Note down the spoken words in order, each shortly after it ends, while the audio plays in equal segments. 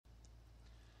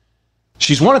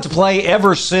She's wanted to play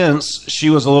ever since she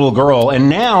was a little girl, and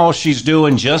now she's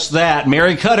doing just that.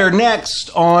 Mary Kutter next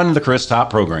on the Chris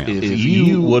Top program. If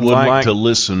you would like to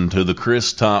listen to the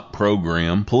Chris Top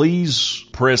program, please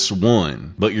press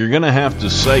 1. But you're going to have to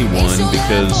say 1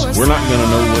 because we're not going to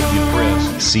know what you press.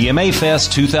 CMA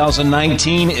Fest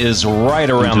 2019 is right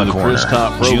around the corner. Chris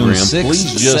Top program. June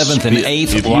 6th, 7th, and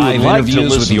 8th, live like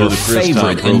interviews with your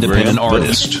favorite independent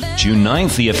artist. June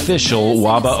 9th, the official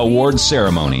WABA Awards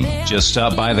ceremony. Just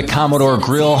stop by the Commodore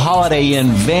Grill Holiday Inn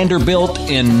Vanderbilt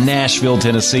in Nashville,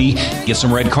 Tennessee. Get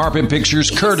some red carpet pictures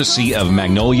courtesy of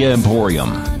Magnolia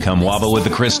Emporium. Come WABA with the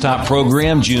Chris Top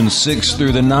program June 6th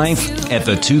through the 9th at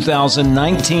the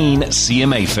 2019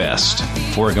 CMA Fest.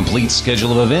 For a complete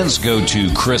schedule of events, go to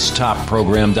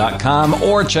ChrisTopProgram.com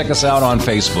or check us out on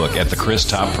Facebook at the Chris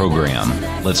Top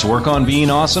Program. Let's work on being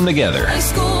awesome together.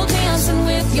 School dancing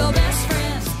with your best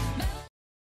friend.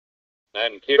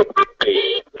 And cue.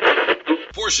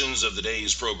 Portions of the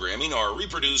day's programming are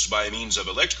reproduced by means of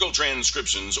electrical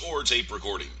transcriptions or tape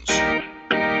recordings. You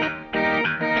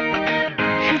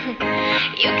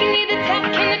can either talk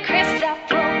in the Chris Top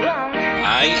program.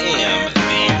 I am the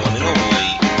one and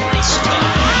only Chris Top.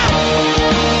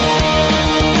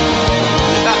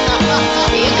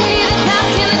 You can either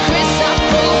talk in the Chris Top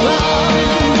program.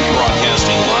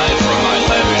 Broadcasting live from my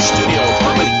lavish studio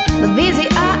apartment. The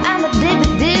VCR and the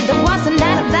DVD, there was a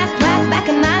night of black back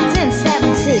in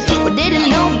 1970. We didn't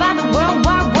know about the World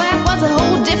War Web, was a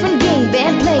whole different game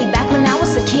being played back when I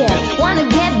was a kid. Wanna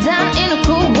get down in a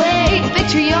cool way,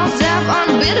 picture yourself on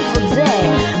a beautiful day.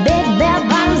 Big bell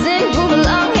bottoms and groove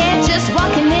long hair, just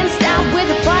walking in style with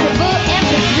a party full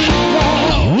MP3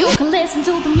 play. You can listen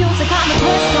to the music on the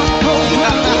Chris Top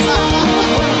program.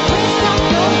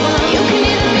 You can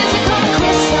hear the music on the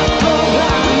Chris Top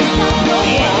program.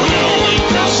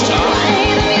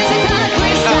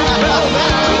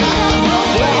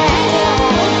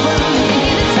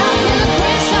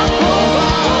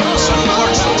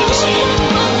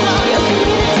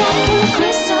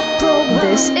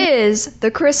 This is the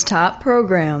Chris Top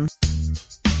program.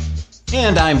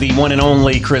 And I'm the one and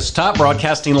only Chris Top,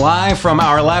 broadcasting live from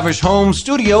our lavish home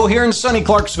studio here in sunny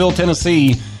Clarksville,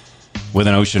 Tennessee, with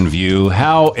an ocean view.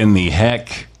 How in the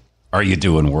heck are you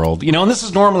doing, world? You know, and this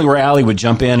is normally where Allie would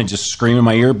jump in and just scream in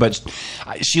my ear, but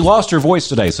she lost her voice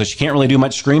today, so she can't really do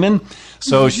much screaming.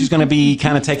 So she's going to be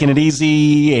kind of taking it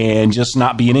easy and just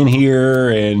not being in here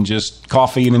and just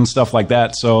coughing and stuff like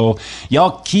that. So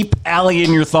y'all keep Allie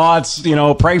in your thoughts. You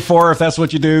know, pray for her if that's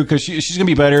what you do, because she's going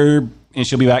to be better, and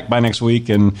she'll be back by next week,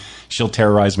 and she'll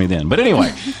terrorize me then. But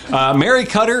anyway, Mary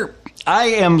Kutter, I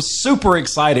am super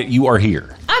excited you are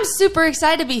here. I'm super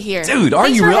excited to be here. Dude, are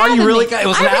you really? It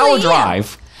was an hour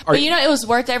drive. But you know, it was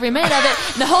worth every minute of it.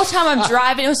 The whole time I'm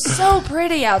driving, it was so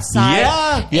pretty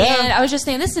outside. Yeah. And I was just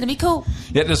thinking, this is going to be cool.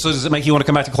 Yeah, so does it make you want to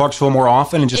come back to Clarksville more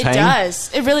often and just hang? It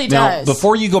does. It really Now, does.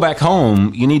 before you go back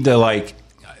home, you need to, like,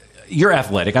 you're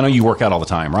athletic. I know you work out all the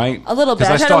time, right? A little bit.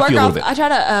 I stalk you a little bit. I try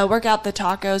to work out the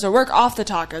tacos, or work off the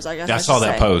tacos, I guess. I saw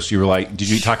that post. You were like, did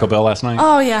you eat Taco Bell last night?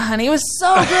 Oh, yeah, honey. It was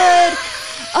so good.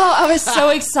 Oh, I was so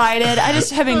excited. I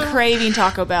just have been craving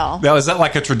Taco Bell. Now, is that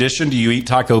like a tradition? Do you eat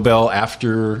Taco Bell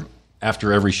after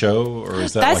every show, or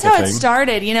is that That's like a how thing? it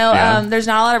started. You know, Yeah. there's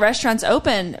not a lot of restaurants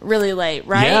open really late,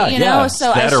 right? Yeah, you know,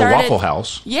 so I that started, or Waffle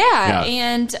House. Yeah.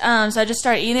 And so I just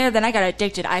started eating there. Then I got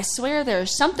addicted. I swear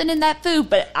there's something in that food,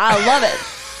 but I love it.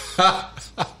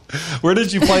 Where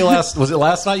did you play last? Was it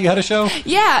last night you had a show?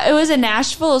 Yeah, it was in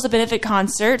Nashville. It was a benefit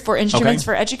concert for Instruments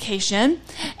for Education,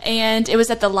 and it was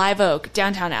at the Live Oak,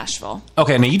 downtown Nashville.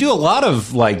 Okay, now you do a lot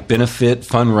of like benefit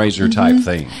fundraiser type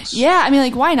things. Yeah, I mean,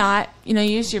 like, why not? You know,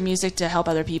 use your music to help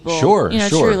other people. Sure, you know,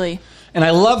 sure. truly. And I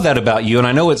love that about you, and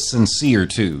I know it's sincere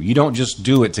too. You don't just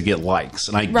do it to get likes,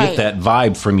 and I get that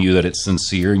vibe from you that it's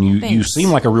sincere, and you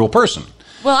seem like a real person.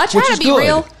 Well, I try to be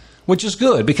real. Which is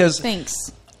good, because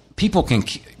Thanks. people can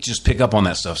just pick up on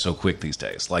that stuff so quick these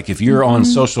days. Like, if you're on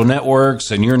social networks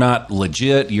and you're not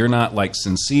legit, you're not like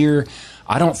sincere,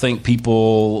 I don't think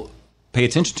people pay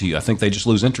attention to you. I think they just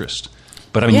lose interest.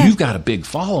 But I mean, you've got a big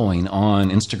following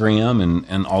on Instagram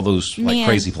and all those like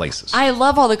crazy places. I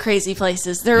love all the crazy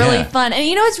places. They're really fun. And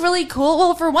you know, it's really cool.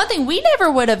 Well, for one thing, we never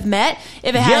would have met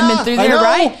if it hadn't been through there,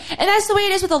 right? And that's the way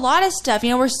it is with a lot of stuff. You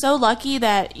know, we're so lucky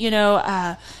that, you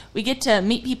know, we get to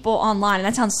meet people online, and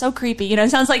that sounds so creepy. You know, it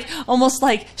sounds like almost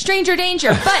like stranger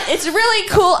danger, but it's really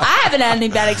cool. I haven't had any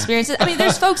bad experiences. I mean,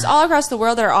 there's folks all across the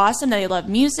world that are awesome, that they love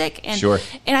music, and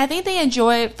and I think they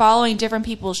enjoy following different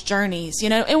people's journeys, you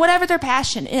know, and whatever their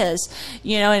passion is.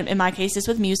 You know, in my case, it's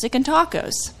with music and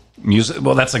tacos. Music.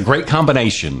 Well, that's a great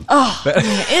combination. Oh,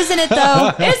 isn't it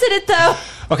though? Isn't it though?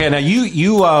 Okay, now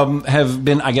you have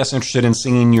been, I guess, interested in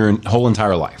singing your whole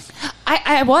entire life.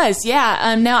 I was,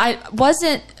 yeah. Now, I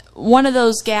wasn't one of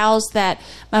those gals that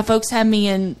my folks had me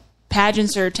in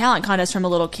pageants or talent contests from a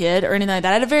little kid or anything like that.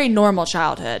 I had a very normal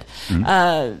childhood. And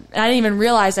I didn't even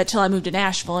realize that till I moved to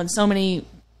Nashville, and so many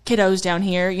kiddos down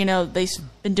here, you know, they've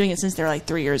been doing it since they're like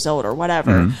 3 years old or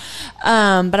whatever.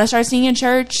 But I started singing in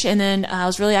church, and then I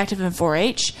was really active in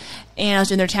 4-H, and I was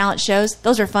doing their talent shows.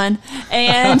 Those are fun.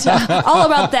 And all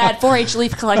about that 4-H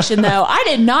leaf collection, though. I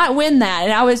did not win that,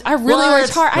 and I really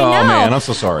worked hard. I know. Oh, man, I'm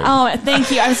so sorry. Oh, thank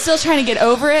you. I'm still trying to get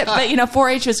over it, but,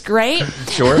 4-H was great.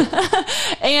 Sure.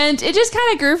 And it just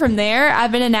kind of grew from there.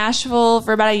 I've been in Nashville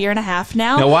for about a year and a half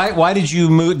now. Now, why did you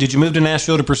move? Did you move to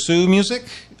Nashville to pursue music?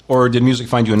 Or did music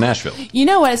find you in Nashville? You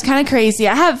know what? It's kind of crazy.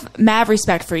 I have mad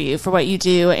respect for you for what you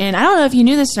do. And I don't know if you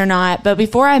knew this or not, but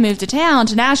before I moved to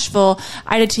Nashville,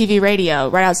 I did TV radio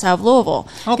right outside of Louisville,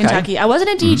 Kentucky. I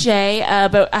wasn't a DJ,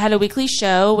 but I had a weekly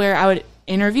show where I would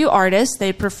interview artists.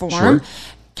 They'd perform,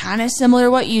 kind of similar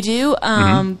to what you do,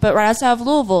 but right outside of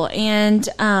Louisville. And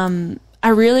I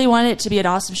really wanted it to be an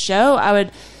awesome show. I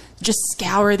would just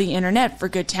scour the internet for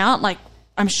good talent, like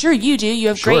I'm sure you do. You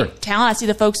have great talent. I see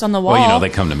the folks on the wall. Well, they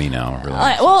come to me now. Really.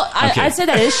 I'd say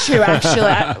that is true, actually,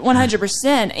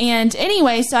 100%. And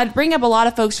anyway, so I'd bring up a lot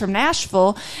of folks from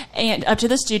Nashville and up to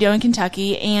the studio in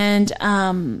Kentucky. And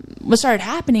what started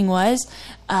happening was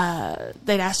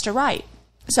they'd ask to write.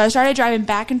 So I started driving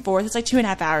back and forth. It's like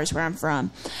 2.5 hours where I'm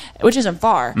from, which isn't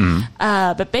far.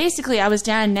 But basically, I was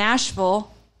down in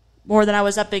Nashville more than I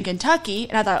was up in Kentucky.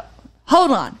 And I thought,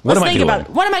 hold on. Let's think about it.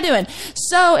 What am I doing?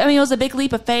 So, it was a big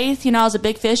leap of faith. I was a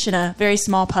big fish in a very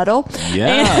small puddle.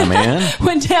 Yeah, man.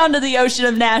 Went down to the ocean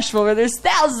of Nashville where there's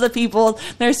thousands of people.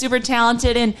 They're super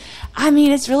talented. And,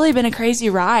 it's really been a crazy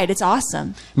ride. It's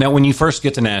awesome. Now, when you first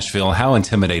get to Nashville, how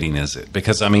intimidating is it?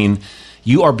 Because,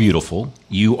 you are beautiful.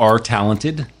 You are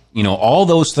talented. All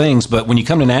those things. But when you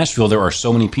come to Nashville, there are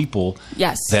so many people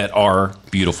that are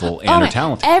beautiful and are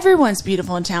talented. Everyone's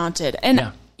beautiful and talented.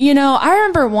 And I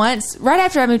remember once, right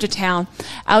after I moved to town,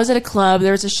 I was at a club.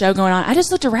 There was a show going on. I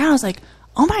just looked around. I was like,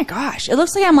 oh, my gosh. It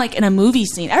looks like I'm, in a movie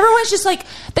scene. Everyone's just,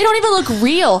 they don't even look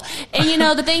real.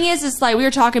 And, the thing is, we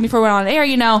were talking before we went on air,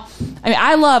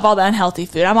 I love all the unhealthy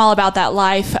food. I'm all about that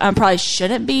life. I probably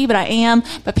shouldn't be, but I am.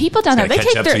 But people down there, they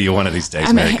catch up to you one of these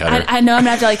days, Mary Kutter. I know I'm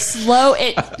going to have to, slow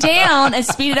it down and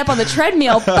speed it up on the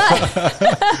treadmill, but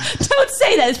don't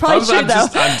say that. It's probably true, though.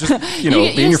 I'm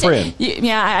just being your friend.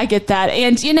 I get that.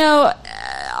 And,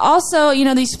 also,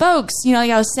 these folks, like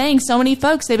I was saying, so many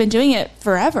folks, they've been doing it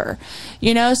forever,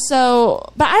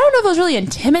 so, but I don't know if it was really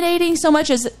intimidating so much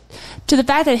as to the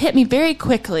fact that it hit me very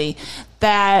quickly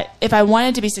that if I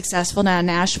wanted to be successful now in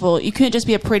Nashville, you couldn't just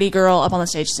be a pretty girl up on the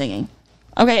stage singing.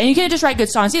 Okay. And you can't just write good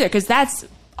songs either, because that's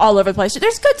all over the place.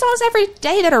 There's good songs every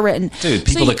day that are written. Dude,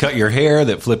 people that cut your hair,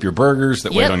 that flip your burgers,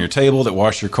 that wait on your table, that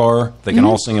wash your car, they can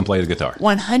all sing and play the guitar.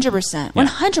 100%.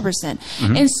 100%.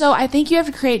 And so I think you have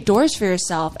to create doors for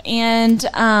yourself. And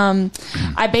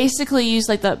I basically use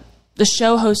the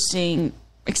show hosting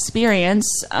experience.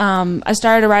 I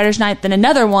started a writer's night, then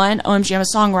another one, OMG, I'm a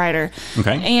songwriter.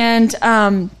 Okay.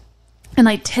 And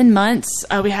in 10 months,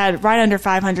 we had right under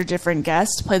 500 different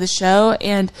guests play the show.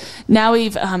 And now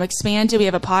we've expanded. We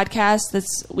have a podcast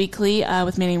that's weekly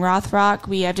with Manning Rothrock.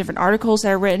 We have different articles that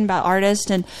are written by artists.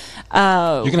 And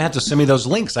you're going to have to send me those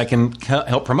links. I can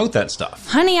help promote that stuff.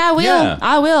 Honey, I will. Yeah.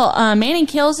 I will. Manning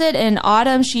kills it. And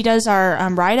Autumn, she does our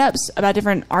write-ups about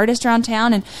different artists around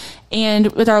town.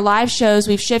 And with our live shows,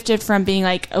 we've shifted from being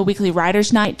a weekly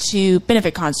writer's night to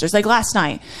benefit concerts. Last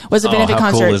night was a benefit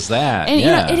concert. How cool is that?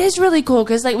 And it is really cool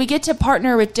because we get to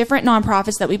partner with different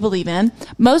nonprofits that we believe in.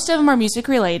 Most of them are music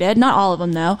related, not all of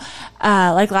them though.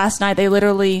 Last night, they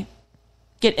literally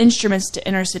get instruments to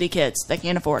inner city kids that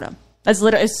can't afford them. It's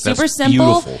super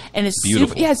simple, beautiful. And it's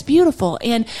beautiful. It's beautiful.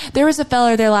 And there was a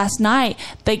fella there last night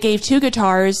that gave 2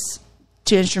 guitars.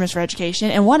 2 instruments for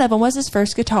education, and one of them was his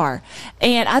first guitar.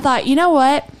 And I thought, you know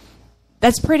what?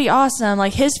 That's pretty awesome.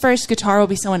 His first guitar will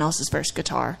be someone else's first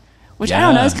guitar, which I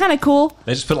don't know. It's kind of cool.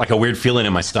 They just put a weird feeling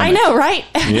in my stomach. I know, right?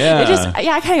 Yeah.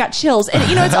 I kind of got chills. And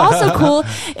it's also cool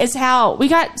is how we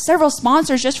got several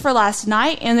sponsors just for last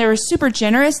night, and they were super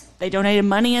generous. They donated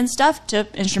money and stuff to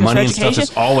instruments for education. Money and stuff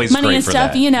is always money great and for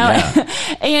stuff, that.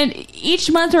 Yeah. And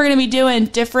each month we're going to be doing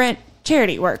different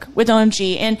charity work with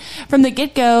OMG. And from the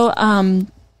get-go, OMG,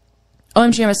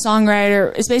 I'm a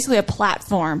songwriter, is basically a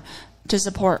platform to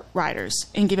support writers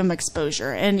and give them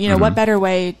exposure. And, what better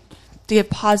way to give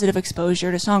positive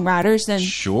exposure to songwriters and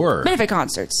sure. benefit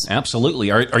concerts. Absolutely.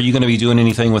 Are you going to be doing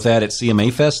anything with that at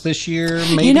CMA Fest this year,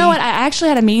 maybe? You know what? I actually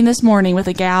had a meeting this morning with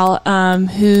a gal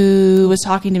who was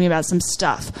talking to me about some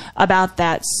stuff about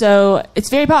that. So it's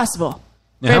very possible.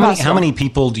 How many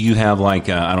people do you have, like,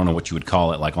 I don't know what you would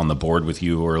call it, like on the board with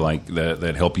you or like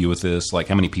that help you with this? Like,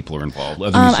 how many people are involved?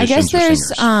 Other musicians or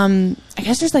singers? I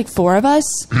guess there's like 4 of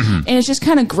us, and it's just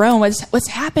kind of grown. What's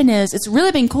happened is it's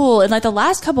really been cool. In like the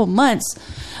last couple months,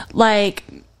 like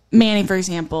Manny, for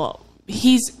example,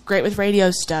 he's great with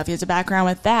radio stuff. He has a background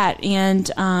with that. And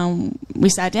we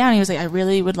sat down and he was like, I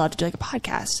really would love to do like a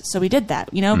podcast. So we did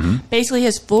that, you know, basically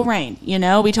his full reign. You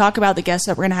know, we talk about the guests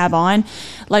that we're going to have on.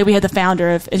 Like we had the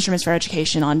founder of Instruments for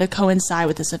Education on to coincide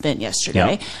with this event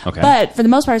yesterday. Yep. Okay. But for the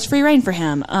most part, it's free reign for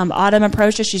him. Autumn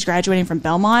approached us. She's graduating from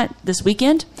Belmont this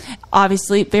weekend.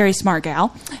 Obviously, very smart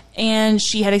gal. And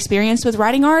she had experience with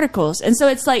writing articles. And so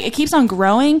it's like, it keeps on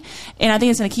growing. And I think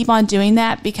it's going to keep on doing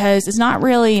that because it's not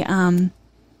really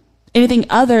anything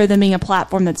other than being a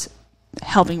platform that's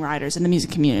helping writers in the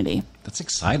music community. That's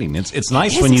exciting. It's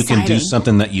nice when you can do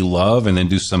something that you love and then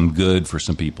do some good for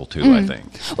some people too, I think.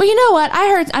 Well, you know what?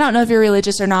 I don't know if you're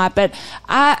religious or not, but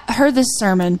I heard this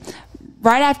sermon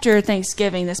right after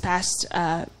Thanksgiving this past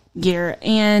year,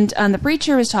 and the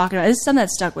preacher was talking about, this is something that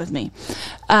stuck with me.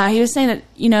 He was saying that,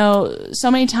 you know,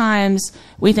 so many times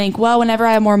we think, well, whenever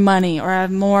I have more money or I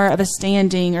have more of a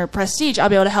standing or prestige, I'll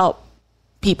be able to help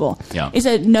people. Yeah. He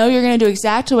said, no, you're going to do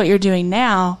exactly what you're doing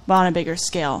now, but on a bigger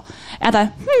scale. And I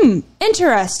thought,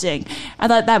 interesting. I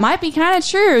thought that might be kind of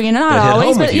true, you know, not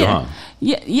always, but yeah,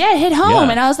 it hit home. Yeah.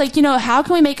 And I was like, you know, how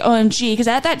can we make OMG? Because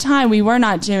at that time, we were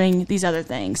not doing these other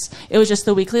things. It was just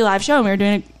the weekly live show, and we were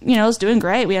doing, you know, it was doing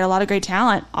great. We had a lot of great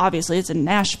talent. Obviously, it's in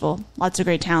Nashville. Lots of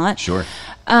great talent. Sure.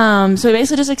 So we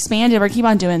basically just expanded. We're keep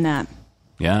on doing that.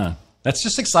 Yeah. That's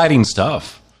just exciting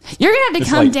stuff. You're going to have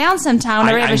to come down sometime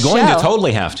whenever we have a show. I'm going to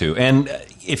totally have to. And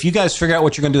if you guys figure out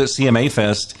what you're going to do at CMA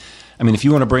Fest, I mean, if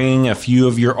you want to bring a few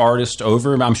of your artists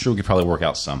over, I'm sure we could probably work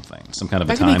out something, some kind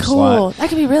of a time slot. That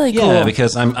could be really cool. Yeah,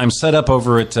 because I'm set up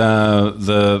over at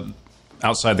the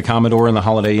outside the Commodore in the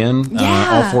Holiday Inn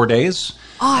all 4 days.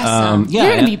 Awesome. You're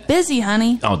going to be busy,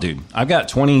 honey. Oh, dude. I've got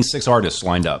 26 artists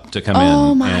lined up to come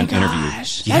in and interview.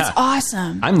 Yeah. That's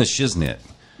awesome. I'm the shiznit.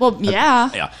 Well,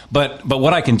 yeah. Yeah. But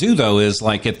what I can do, though, is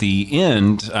like at the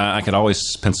end, I could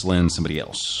always pencil in somebody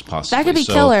else, possibly. That could be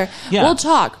killer. Yeah. We'll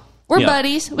talk. We're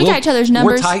buddies. We got each other's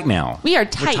numbers. We're tight now. We are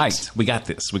tight. We're tight. We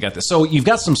got this. So you've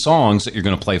got some songs that you're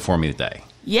going to play for me today.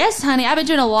 Yes, honey. I've been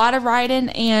doing a lot of writing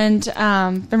and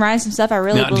been writing some stuff I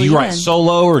really believe in. Do you write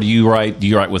solo or do you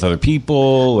write with other people?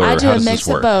 Or I do how a does mix this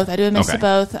work? of both. I do a mix of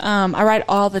both. I write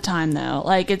all the time, though.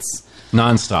 Like it's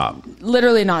nonstop.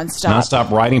 Literally nonstop.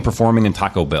 Nonstop writing, performing, and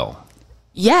Taco Bell.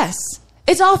 Yes.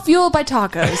 It's all fueled by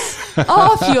tacos.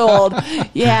 All fueled.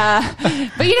 Yeah.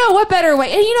 But you know, what better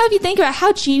way? And you know, if you think about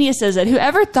how genius is it?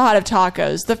 Whoever thought of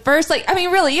tacos? The first,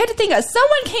 really, you have to think of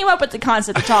someone came up with the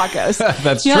concept of tacos.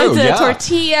 That's true. Like the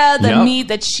tortilla, the meat,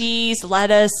 the cheese,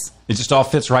 lettuce. It just all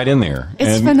fits right in there.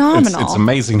 It's phenomenal. It's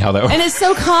amazing how that works. And it's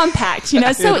so compact, you know,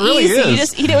 it's so really easy. Is. You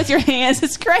just eat it with your hands.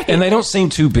 It's great. And they don't seem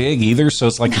too big either, so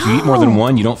it's like if you eat more than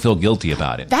one, you don't feel guilty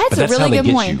about it. That's a really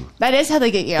good point. That is how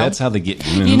they get you. That's how they get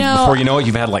you. You know, before you know it,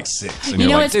 you've had like 6. And you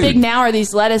know like, what's big now are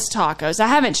these lettuce tacos. I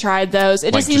haven't tried those.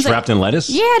 It just seems wrapped in lettuce?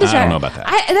 Yeah, I don't know about that.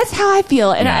 That's how I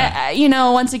feel. And I, you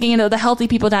know, once again, you know, the healthy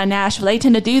people down in Nashville, they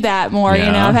tend to do that more. Yeah.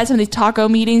 You know, I've had some of these taco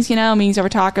meetings, you know, meetings over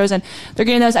tacos, and they're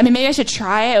getting those. I mean, maybe I should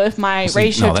try it with my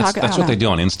ratio taco. That's what they do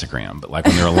on Instagram. But like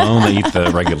when they're alone, they eat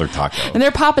the regular taco. And they're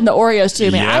popping the Oreos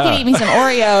too, man. I can eat me some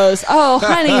Oreos. Oh,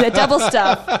 honey, the double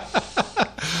stuff.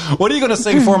 What are you going to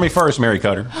sing for me first, Mary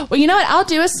Kutter? Well, you know what? I'll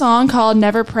do a song called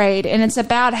Never Prayed, and it's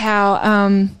about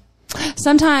how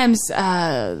sometimes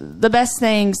the best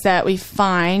things that we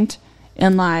find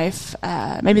in life,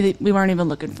 maybe we weren't even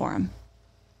looking for them.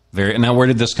 Now, where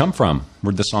did this come from?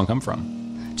 Where did this song come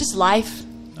from? Just life.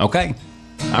 Okay.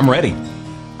 I'm ready.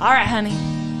 All right, honey.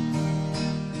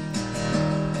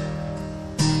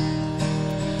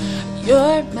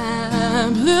 You're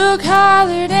my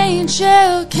blue-collared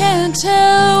angel. Can't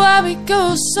tell why we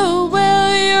go so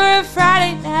well. You're a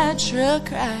Friday night truck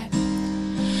ride.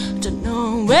 Don't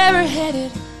know where we're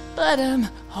headed, but I'm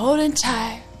holding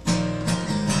tight.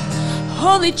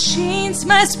 Holy jeans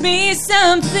must be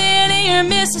something in your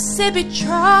Mississippi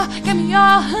draw. Got me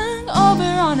all hung over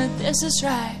on it, this is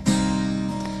right.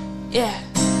 Yeah,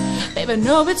 baby, I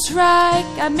know it's right.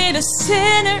 Got me a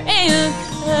sinner and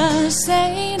a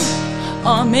saint.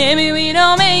 Or maybe we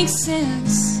don't make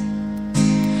sense,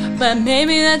 but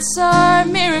maybe that's our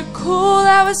miracle.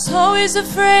 I was always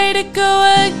afraid to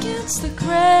go against the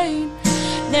grain.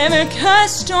 Never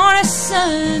cussed on a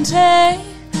Sunday,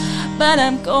 but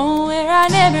I'm going where I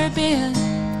never been.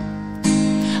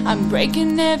 I'm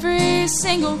breaking every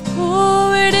single rule.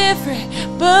 We're different,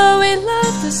 but we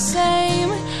love the same.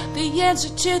 The answer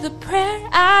to the prayer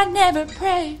I never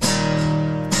prayed.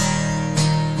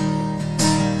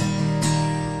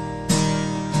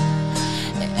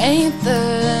 Ain't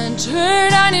the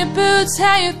dirt on your boots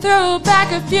how you throw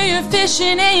back a few? You're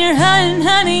fishing and you're hunting,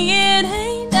 honey. It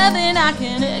ain't nothing I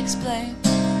can explain.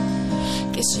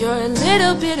 Guess you're a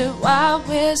little bit of Wild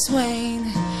West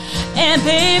Wayne. And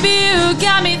baby, you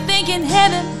got me thinking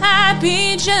heaven might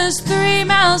be just 3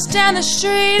 miles down the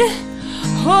street.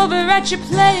 Over at your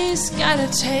place, got a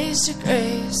taste of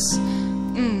grace.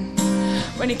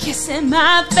 When you're kissing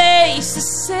my face, the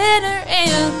sinner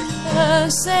and the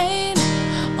saint.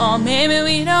 Or maybe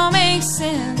we don't make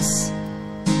sense,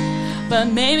 but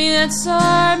maybe that's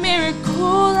our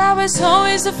miracle. I was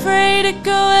always afraid to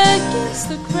go against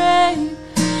the grain.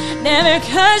 Never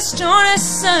cussed on a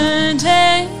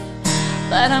Sunday,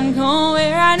 but I'm going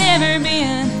where I never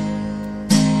been.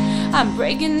 I'm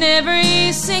breaking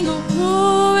every single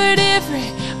rule. We're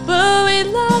different, but we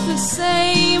love the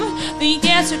same. The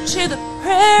answer to the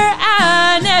prayer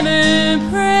I never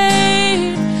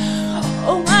prayed.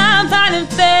 Oh, I'm finding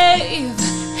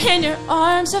faith in your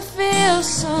arms. I feel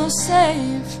so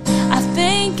safe. I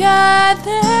thank God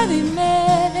that He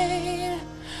made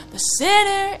the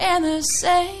sinner and the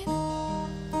saint.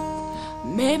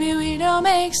 Maybe we don't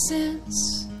make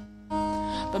sense,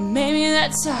 but maybe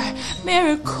that's our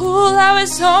miracle. I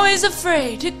was always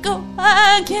afraid to go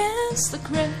against the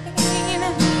grain,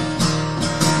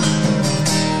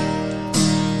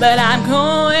 but I'm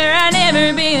going where I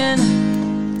never been.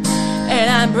 And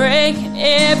I'm breaking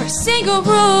every single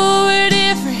rule. We're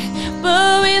different,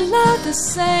 but we love the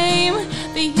same.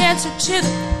 The answer to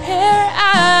the prayer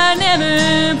I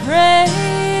never prayed.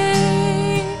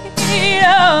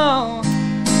 Oh,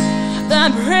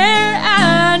 the prayer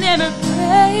I never prayed.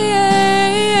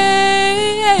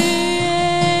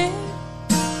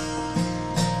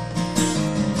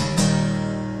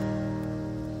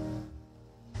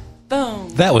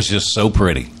 Boom. That was just so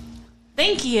pretty.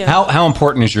 Thank you. How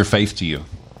important is your faith to you?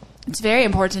 It's very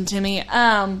important to me.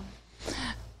 I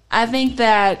think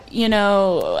that,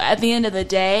 at the end of the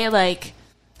day,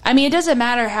 it doesn't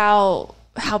matter how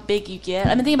big you get.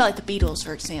 I mean, think about the Beatles,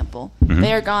 for example. Mm-hmm.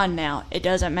 They are gone now. It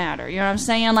doesn't matter. You know what I'm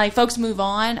saying? Folks move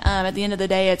on. At the end of the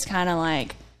day, it's kind of I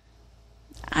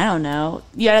don't know.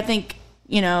 You got to think,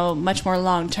 much more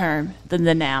long term than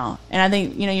the now. And I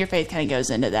think, your faith kind of goes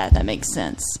into that. That makes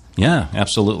sense. Yeah,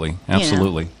 absolutely.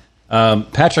 Absolutely.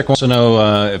 Patrick wants to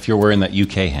know if you're wearing that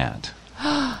UK hat.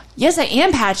 Yes, I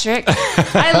am, Patrick.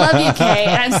 I love UK,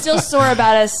 and I'm still sore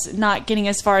about us not getting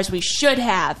as far as we should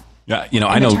have. Yeah,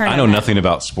 I know nothing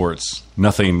about sports,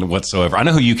 nothing whatsoever. I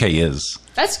know who UK is.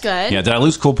 That's good. Yeah, did I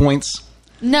lose cool points?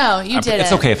 No, you didn't.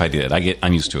 It's okay if I did.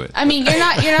 I'm used to it. I mean, you're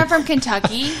not from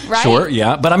Kentucky, right? Sure,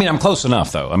 yeah, but I'm close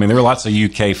enough though. There are lots of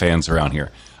UK fans around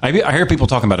here. I hear people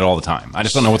talking about it all the time. I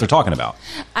just don't know what they're talking about.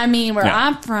 Where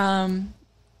I'm from,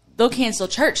 they'll cancel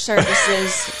church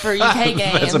services for UK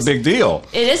games. That's a big deal.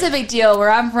 It is a big deal. Where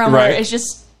I'm from, where it's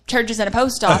just churches and a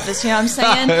post office. You know what I'm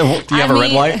saying? Do you have a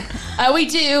red light? We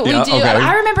do. Yeah, we do. Okay.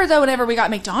 I remember, though, whenever we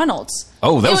got McDonald's.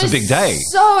 Oh, that was a big day.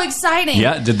 So exciting.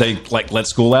 Yeah. Did they, let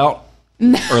school out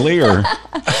early? Or?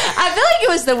 I feel like it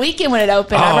was the weekend when it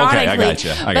opened, ironically. Okay. I got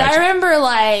you. But I remember,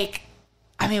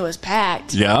 it was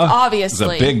packed. Yeah?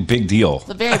 Obviously. It's a big deal. It's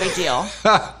a very big deal.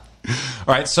 All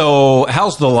right. So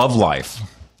how's the love life?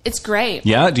 It's great.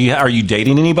 Yeah? Are you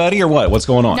dating anybody or what? What's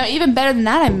going on? No, even better than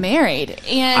that, I'm married.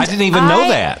 And I didn't even know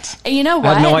that. You know what?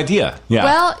 I had no idea. Yeah.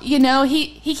 Well,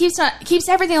 he keeps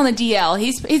everything on the DL.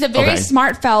 He's a very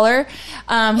smart feller.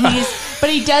 But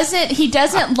he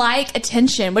doesn't like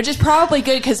attention, which is probably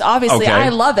good because obviously I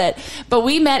love it. But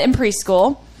we met in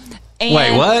preschool. And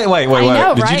wait, what? Wait.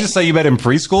 Know, Did you just say you met in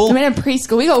preschool? We met in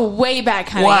preschool. We go way back,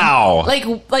 honey. Wow.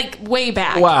 Like way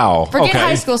back. Wow. Forget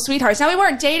high school sweethearts. Now, we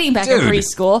weren't dating back in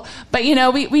preschool, but,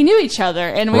 we knew each other,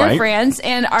 and we were friends.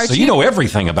 And so you know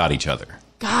everything about each other.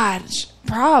 God,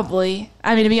 probably.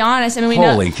 To be honest, we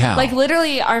Holy know. Cow.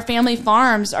 Literally, our family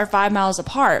farms are 5 miles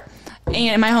apart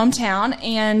in my hometown,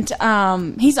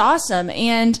 and he's awesome.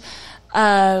 And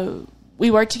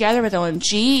we work together with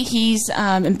OMG. He's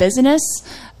in business.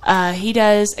 He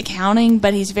does accounting,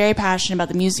 but he's very passionate about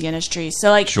the music industry.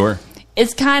 So, sure,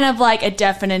 it's kind of like a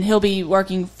definite. He'll be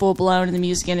working full blown in the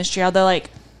music industry. Although,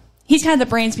 He's kind of the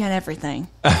brains behind everything.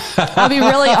 I'll be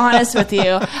really honest with you.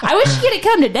 I wish he could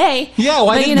come today. Yeah,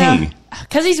 why didn't he?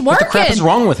 Because he's working. What the crap is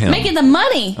wrong with him? Making the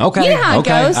money. Okay. You know how it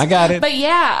goes. I got it. But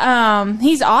yeah,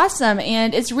 he's awesome.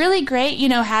 And it's really great,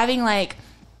 having like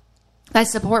that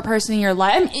support person in your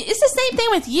life. I mean, it's the same thing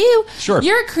with you. Sure.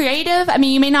 You're creative. I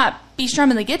mean, you may not be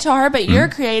strumming the guitar, but you're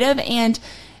creative. And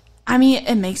I mean,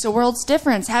 it makes a world's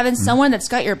difference having someone that's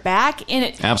got your back. And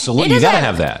it absolutely, you got to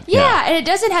have that. Yeah, and it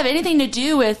doesn't have anything to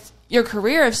do with your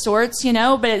career of sorts,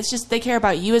 but it's just they care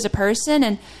about you as a person,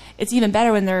 and it's even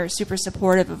better when they're super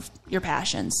supportive of your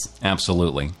passions.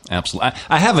 Absolutely.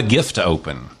 I have a gift to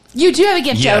open. You do have a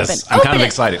gift to open. Yes, I'm kind of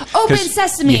excited. Open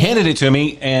sesame. You handed it to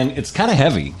me, and it's kind of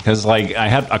heavy because, like, I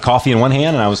had a coffee in one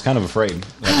hand, and I was kind of afraid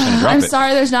that I was going to drop I'm it.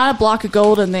 sorry, there's not a block of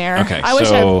gold in there. Okay, I wish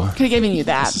I could have given you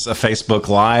that. This is a Facebook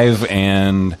Live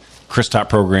and Chris Top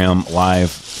Program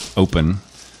Live open.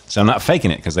 So I'm not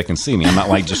faking it because they can see me. I'm not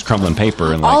like just crumbling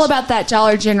paper and like all about that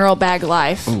Dollar General bag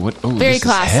life. Very this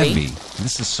classy. Is heavy.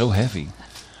 This is so heavy.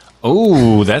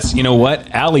 Oh, that's, you know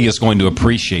what? Allie is going to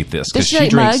appreciate this because she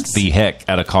drinks mugs? the heck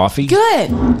out of coffee.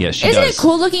 Good. Yes, she Isn't does. it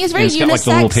cool looking? It's very and it's unisex. got like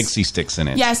the little pixie sticks in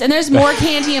it. Yes, and there's more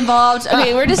candy involved.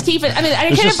 Okay, we're just keeping. I mean, I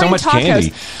There's couldn't just so bring much tacos.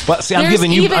 candy. But see, I'm There's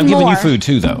giving you even you more. food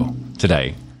too though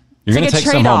today. You're going It's to like take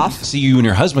a some home. trade-off. See, you and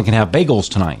your husband can have bagels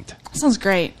tonight. Sounds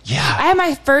great. Yeah. I had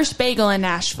my first bagel in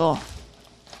Nashville.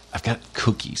 I've got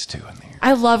cookies too in there.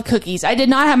 I love cookies. I did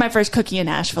not have my first cookie in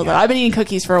Nashville, though. I've been eating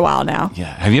cookies for a while now. Yeah.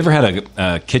 Have you ever had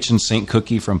a kitchen sink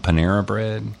cookie from Panera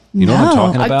Bread? You know what I'm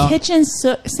talking about? A kitchen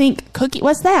sink cookie.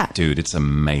 What's that? Dude, it's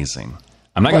amazing.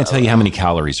 I'm not going to tell you how many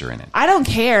calories are in it. I don't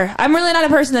care. I'm really not a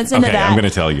person that's into that. I'm going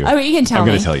to tell you. Oh, you can tell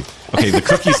me. I'm going to tell you. Okay, the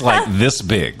cookie's like this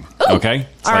big. Ooh, okay?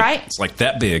 All right. It's like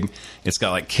that big. It's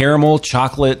got like caramel,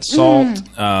 chocolate, salt,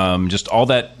 just all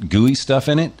that gooey stuff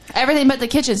in it. Everything but the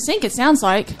kitchen sink, it sounds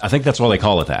like. I think that's why they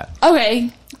call it that.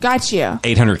 Okay, got you.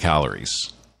 800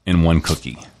 calories in one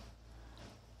cookie.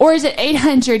 Or is it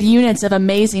 800 units of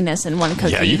amazingness in one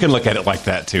cookie? Yeah, you can look at it like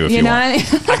that too if you know want.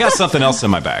 what I mean? I got something else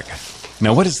in my bag.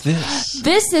 Now, what is this?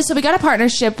 This is, so we got a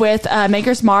partnership with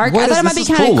Maker's Mark. What I thought it might be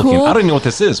kind of cool. I don't even know what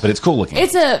this is, but it's cool looking.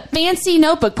 It's a fancy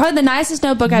notebook, probably the nicest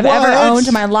notebook I've ever owned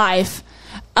in my life.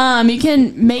 You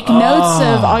can make notes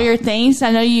of all your things.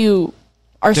 I know you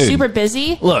are super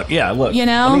busy. Look. Let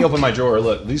me open my drawer.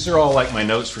 Look, these are all like my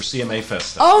notes for CMA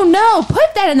Fest stuff. Oh no,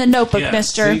 put that in the notebook,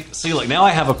 mister. See, look, now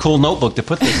I have a cool notebook to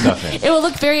put this stuff in. It will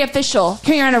look very official.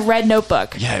 Carrying around a red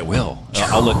notebook. Yeah, it will.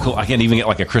 I'll look cool. I can even get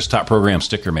like a Chris Top Program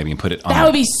sticker maybe and put it on. That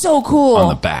would be so cool. On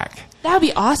the back. That would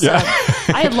be awesome. Yeah.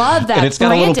 I love that. And it's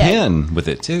got a little pen with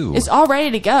it too. It's all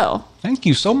ready to go. Thank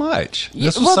you so much.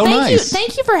 This was so nice. nice.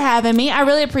 Thank you for having me. I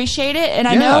really appreciate it. And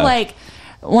I know, like,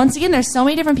 once again, there's so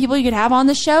many different people you could have on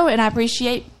the show, and I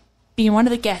appreciate being one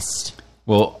of the guests.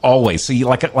 Well, always. See,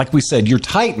 like we said, you're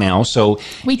tight now, so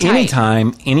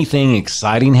anytime anything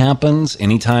exciting happens,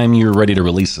 anytime you're ready to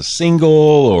release a single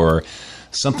or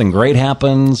something great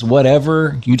happens,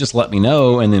 whatever, you just let me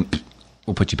know, and then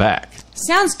we'll put you back.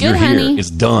 Sounds good, you're honey. Here.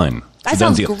 It's done. That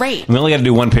sounds great. We only got to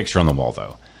do one picture on the wall,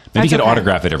 though. Maybe you could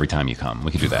autograph it every time you come.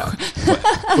 We could do that.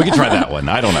 We could try that one.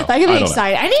 I don't know. That could be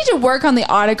exciting. I need to work on the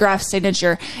autograph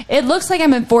signature. It looks like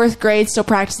I'm in 4th grade still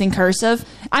practicing cursive.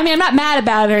 I mean, I'm not mad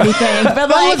about it or anything, but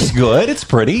that looks good. It's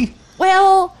pretty.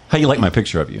 Well, how you like my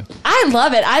picture of you? I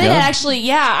love it. I think that actually,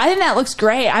 I think that looks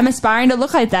great. I'm aspiring to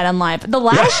look like that in life. The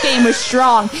lash game was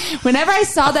strong. Whenever I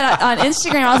saw that on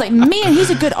Instagram, I was like, man,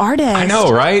 he's a good artist. I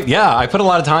know, right? Yeah, I put a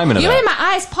lot of time into that. You made my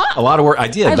eyes pop. A lot of work. I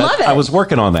did. I love it. I was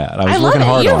working on that. I was working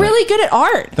hard on it. You're really good at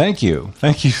art. Thank you.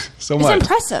 Thank you so much. It's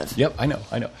impressive. Yep, I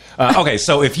know. Okay,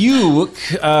 so if you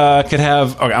could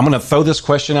have... Okay, I'm going to throw this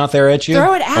question out there at you.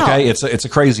 Throw it out. Okay, it's a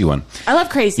crazy one. I love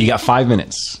crazy. You got 5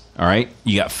 minutes. All right.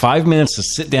 You got 5 minutes to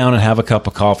sit down and have a cup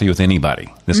of coffee with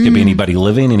anybody. This could be anybody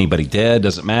living, anybody dead.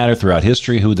 Doesn't matter. Throughout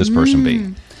history, who would this person be?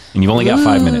 And you've only got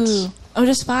 5 minutes. Oh,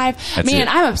 just 5? That's Man,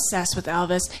 it. I'm obsessed with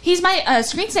Elvis. He's my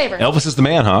screensaver. Elvis is the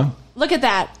man, huh? Look at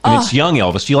that. And it's young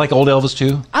Elvis. Do you like old Elvis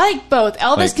too? I like both.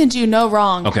 Elvis can do no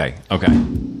wrong. Okay.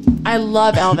 I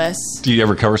love Elvis. Do you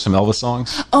ever cover some Elvis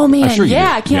songs? Oh, man. I'm sure you do.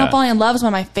 Can't Help Falling in Love is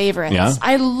one of my favorites. Yeah?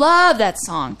 I love that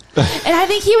song. And I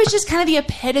think he was just kind of the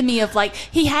epitome of, like,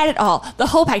 he had it all. The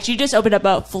whole package. You just opened up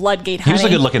a floodgate, honey. He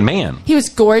was a good-looking man. He was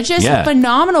gorgeous. Yeah.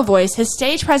 Phenomenal voice. His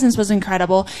stage presence was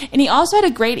incredible. And he also had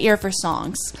a great ear for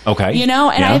songs. Okay. You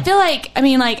know? And I feel like,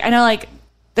 I know,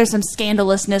 there's some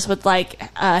scandalousness with,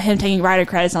 him taking writer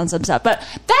credits on some stuff. But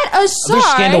that aside... There's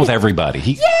scandal with everybody.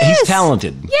 He's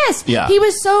talented. Yes. Yeah. He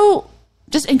was so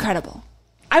just incredible.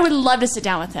 I would love to sit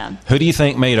down with him. Who do you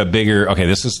think made a bigger... Okay,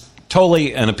 this is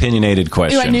totally an opinionated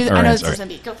question. Ooh, I know All right, this was going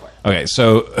to be. Go for it. Okay,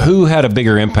 so who had a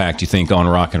bigger impact, you think, on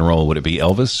rock and roll? Would it be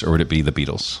Elvis or would it be the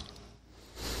Beatles?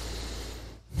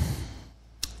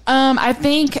 I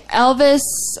think Elvis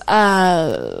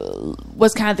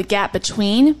was kind of the gap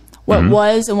between what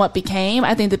was and what became.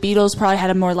 I think the Beatles probably had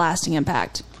a more lasting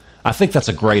impact. I think that's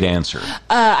a great answer.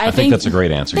 I think that's a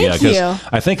great answer. Thank you.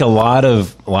 I think a lot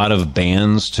of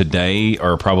bands today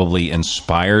are probably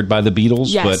inspired by the Beatles,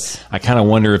 Yes. but I kind of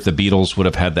wonder if the Beatles would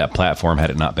have had that platform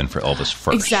had it not been for Elvis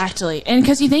first. Exactly. And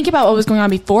because you think about what was going on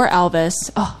before Elvis,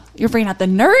 you're bringing out the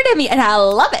nerd in me, and I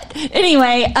love it.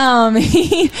 Anyway,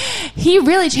 he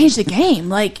really changed the game.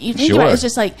 Like, you think about it, it's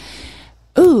just like,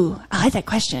 ooh, I like that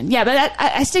question. Yeah, but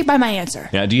I stick by my answer.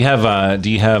 Yeah. Do you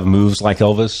have moves like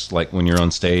Elvis, like when you're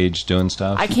on stage doing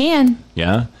stuff? I can.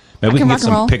 Yeah. Maybe we can get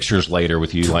some pictures later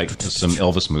with you, like some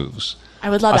Elvis moves. I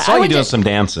would love that. I saw you doing some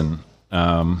dancing.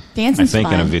 Dancing's I think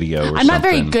fun. in a video. Or I'm not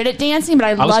very good at dancing, but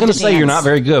I love to dance. I was going to say you're not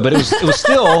very good, but it was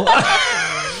still.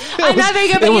 I'm not very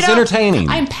good, but it was entertaining.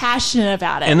 I'm passionate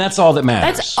about it, and that's all that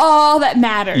matters. That's all that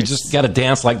matters. You just got to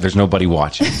dance like there's nobody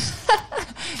watching.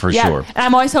 For sure. And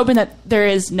I'm always hoping that there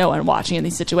is no one watching in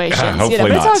these situations. Hopefully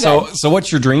not. So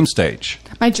what's your dream stage?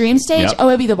 My dream stage? Yep. Oh,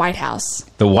 it'd be the White House.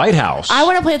 The White House? I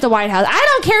want to play at the White House. I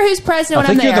don't care who's president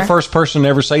when I'm there. I think you're the first person to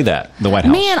ever say that, the White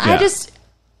House. Man, yeah. I just...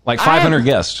 Like 500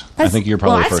 guests. I think you're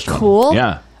probably the first one. That's cool.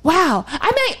 Yeah. Wow.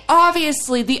 I mean,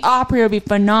 obviously, the Opry would be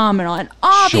phenomenal. And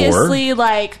obviously,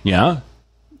 Yeah.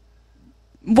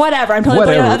 Whatever. I'm totally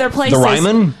playing other places. The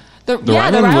Ryman? The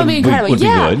Ryman would be incredible. Would be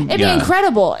good. It'd be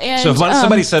incredible. And, so if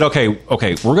somebody said, okay,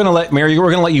 we're going to let Mary,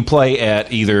 we're going to let you play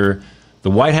at either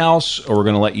the White House or we're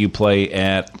going to let you play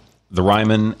at the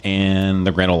Ryman and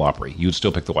the Grand Ole Opry, you would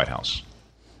still pick the White House.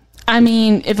 I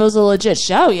mean, if it was a legit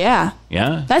show, yeah.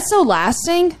 Yeah. That's so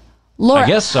lasting. Lord, I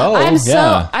guess so.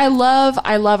 I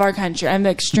love our country. I'm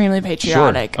extremely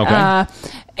patriotic. Sure. Okay.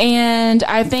 And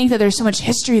I think that there's so much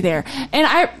history there.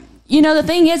 And the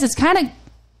thing is, it's kind of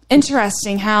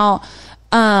interesting how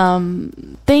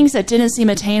things that didn't seem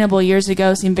attainable years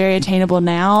ago seem very attainable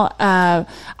now. I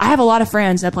have a lot of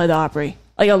friends that play the Opry,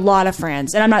 like a lot of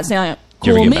friends, and I'm not saying do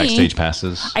you ever get backstage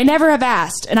passes? I never have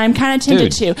asked, and I'm kind of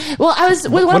tempted to. Well, I was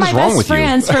with one of my best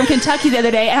friends from Kentucky the other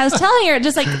day, and I was telling her,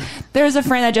 just like, there was a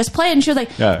friend that just played, and she was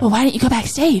like, well, why didn't you go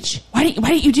backstage? Why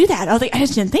didn't you do that? I was like, I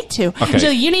just didn't think to. Okay. She's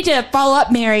like, you need to follow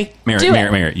up, Mary.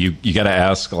 Mary, you got to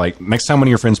ask, like, next time one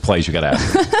of your friends plays, you got to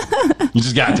ask her. You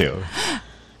just got to.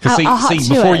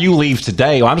 See, before you leave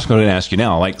today, I'm just going to ask you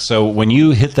now. Like, so when you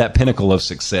hit that pinnacle of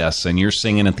success and you're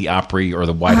singing at the Opry or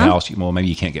the White House, maybe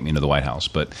you can't get me into the White House,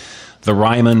 but the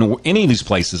Ryman, any of these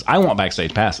places, I want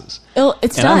backstage passes.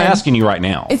 It's done. I'm asking you right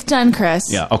now. It's done,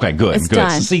 Chris. Yeah. Okay. Good. It's good.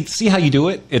 Done. So see how you do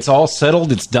it. It's all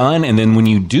settled. It's done. And then when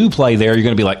you do play there, you're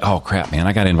going to be like, oh crap, man,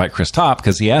 I got to invite Chris Topp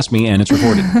because he asked me, and it's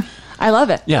recorded. I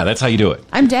love it. Yeah, that's how you do it.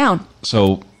 I'm down.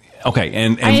 So. Okay,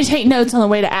 and I need to take notes on the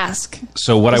way to ask.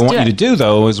 So what I want you to do,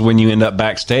 though, is when you end up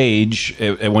backstage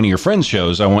at one of your friends'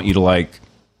 shows, I want you to, like,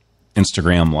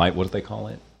 Instagram Live. What do they call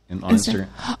it on Instagram?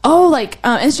 Oh, like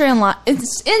Instagram Live.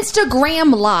 It's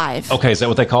Instagram Live. Okay, is that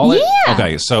what they call it? Yeah.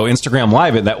 Okay, so Instagram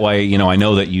Live it. That way, I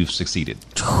know that you've succeeded.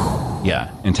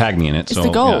 Yeah, and tag me in it. It's the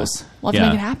goals. We'll have to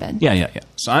make it happen. Yeah.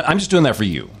 So I'm just doing that for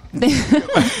you.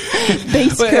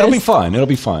 Thanks, Chris. It'll be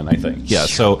fun. I think. Yeah.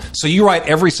 So you write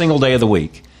every single day of the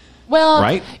week. Well,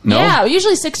 right? No? Yeah,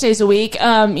 usually 6 days a week.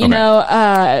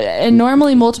 And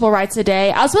normally multiple writes a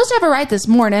day. I was supposed to have a write this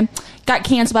morning, got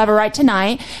canceled. I have a write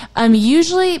tonight.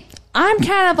 Usually, I'm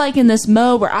kind of like in this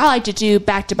mode where I like to do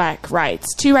back-to-back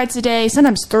writes, 2 writes a day,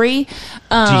 sometimes 3. Do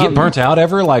you get burnt out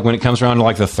ever? Like when it comes around to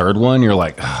like the third one, you're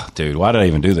like, oh, dude, why did I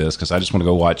even do this? Because I just want to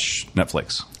go watch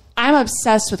Netflix. I'm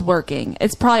obsessed with working.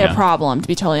 It's probably a problem, to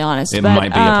be totally honest. It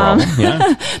might be a problem,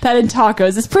 yeah. That and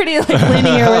tacos. It's pretty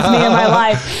linear with me in my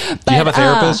life. But, do you have a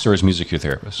therapist, or is music your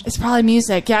therapist? It's probably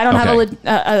music. Yeah, I don't have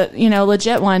a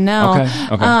legit one, no.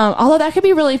 Okay. Although that could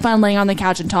be really fun laying on the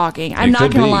couch and talking. I'm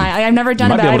not going to lie. I've never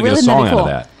done it, but I really think it'd be cool.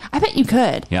 That. I bet you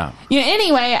could. Yeah.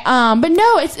 Anyway, but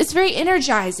no, it's very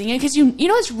energizing because you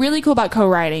know what's really cool about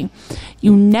co-writing?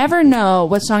 You never know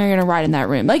what song you're going to write in that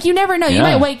room. Like you never know. You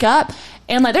might wake up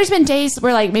and like there's been days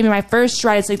where like maybe my first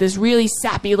write is like this really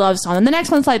sappy love song, and the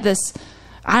next one's like this,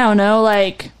 I don't know,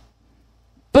 like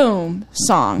boom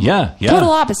song. Yeah. Total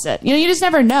opposite. You just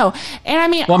never know. And I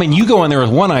mean, you go in there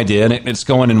with one idea and it's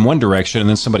going in one direction, and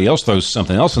then somebody else throws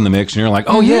something else in the mix, and you're like,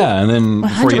 oh yeah, and then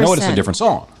before you know it, it's a different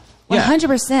song.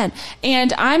 100%.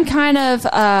 And I'm kind of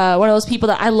one of those people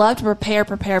that I love to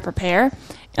prepare.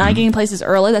 And I getting places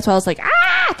early. That's why I was like,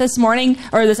 this morning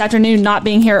or this afternoon not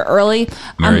being here early.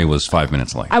 Mary was 5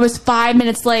 minutes late. I was 5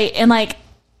 minutes late, and like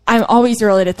I'm always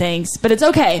early to things, but it's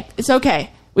okay. It's okay.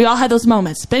 We all had those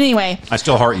moments. But anyway. I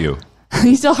still heart you.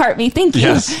 You still heart me. Thank you.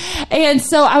 Yes. And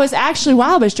so I was actually,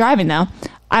 while I was driving, though,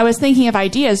 I was thinking of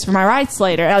ideas for my rides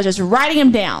later. I was just writing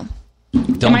them down.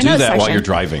 Don't do that while you're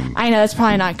driving. I know, that's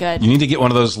probably not good. You need to get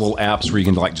one of those little apps where you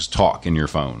can like just talk in your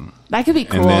phone. That could be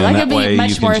cool. That could be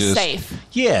much more safe.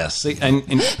 Yes. And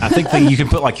I think that you can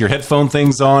put like your headphone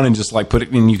things on and just like put it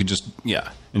in. You could just,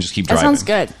 and just keep driving. That sounds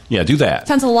good. Yeah, do that.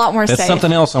 Sounds a lot more safe. That's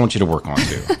something else I want you to work on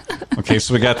too. Okay,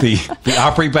 so we got the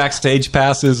Opry backstage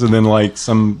passes and then like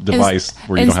some device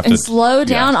where you don't have to. And slow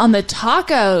down on the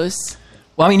tacos.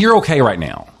 Well, I mean, you're okay right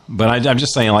now. But I'm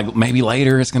just saying, like, maybe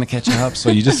later it's going to catch up. So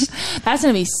you just... That's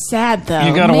going to be sad, though.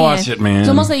 You got to watch it, man. It's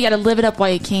almost like you got to live it up while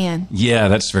you can. Yeah,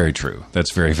 that's very true.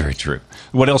 That's very, very true.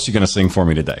 What else are you going to sing for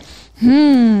me today?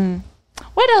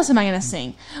 What else am I going to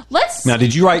sing? Now,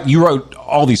 you wrote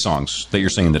all these songs that you're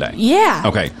singing today? Yeah.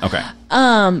 Okay.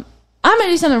 I'm going to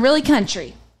do something really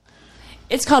country.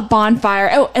 It's called Bonfire.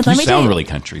 Oh, and you sound really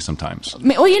country sometimes.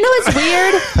 Well, you know it's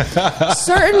weird?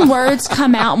 Certain words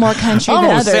come out more country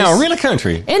than others. Sound really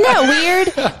country. Isn't that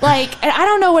weird? Like, and I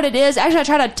don't know what it is. Actually, I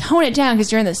try to tone it down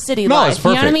because you're in the city life. It's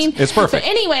perfect. You know what I mean? It's perfect. But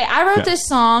anyway, I wrote this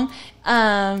song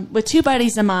with two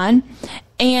buddies of mine.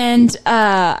 And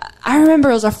I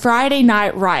remember it was a Friday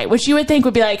night write, which you would think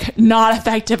would be like not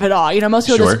effective at all. You know, most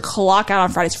people just clock out on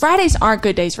Fridays. Fridays aren't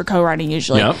good days for co-writing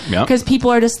usually. Because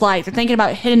people are just like, they're thinking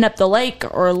about hitting up the lake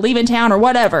or leaving town or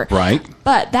whatever. Right.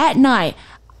 But that night,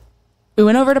 we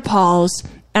went over to Paul's,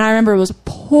 and I remember it was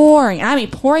pouring. I mean,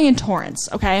 pouring in torrents,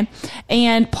 okay?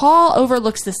 And Paul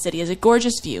overlooks the city. It's a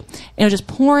gorgeous view. And it was just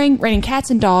pouring, raining cats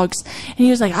and dogs. And he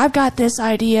was like, I've got this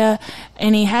idea.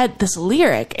 And he had this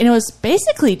lyric. And it was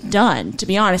basically done, to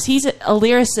be honest. He's a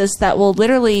lyricist that will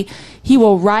literally, he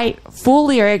will write full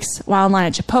lyrics while in line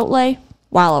at Chipotle,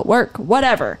 while at work,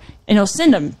 whatever. And he'll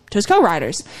send them to his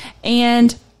co-writers.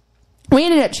 And we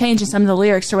ended up changing some of the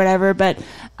lyrics or whatever, but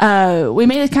we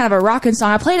made it kind of a rockin'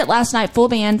 song. I played it last night, full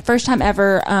band, first time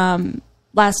ever,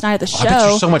 last night at the show. I bet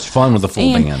you're so much fun with the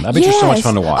full band. I bet you're so much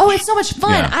fun to watch. Oh, it's so much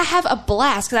fun. Yeah. I have a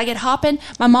blast because I get hopping.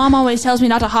 My mom always tells me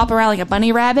not to hop around like a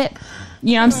bunny rabbit.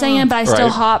 You know what I'm saying? But I still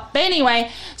hop. But anyway,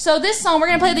 so this song, we're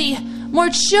going to play the more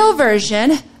chill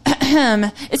version.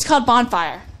 It's called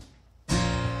Bonfire.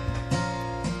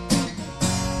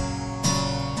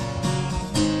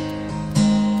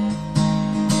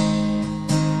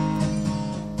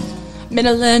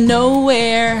 Middle of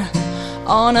nowhere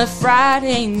on a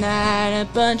Friday night, a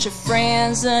bunch of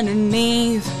friends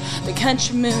underneath the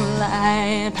country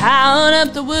moonlight, piling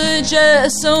up the wood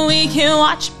just so we can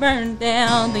watch it burn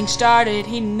down. Things started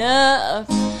heating up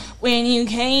when you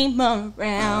came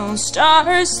around.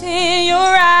 Stars in your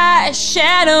eyes,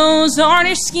 shadows on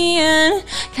your skin,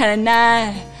 kind of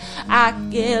night I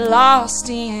get lost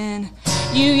in.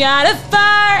 You got a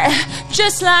fire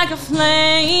just like a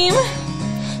flame,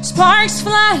 sparks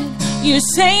flying, you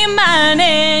say my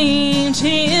name.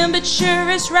 Temperature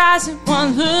is rising,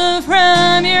 one look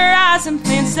from your eyes and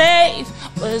playing safe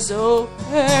was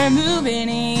over, moving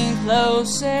in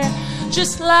closer,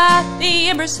 just like the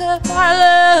embers of our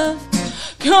love,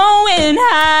 going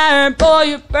higher. Boy,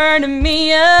 you're burning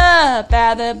me up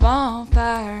at the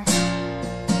bonfire.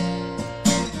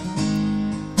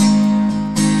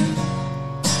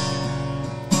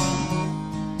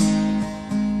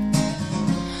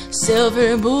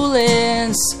 Silver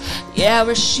bullets, yeah,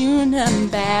 we're shooting them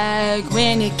back.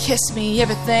 When you kiss me,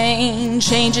 everything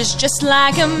changes just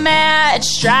like a match.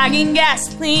 Striking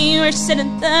gasoline, we're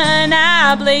sitting the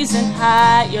night blazing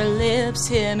hot. Your lips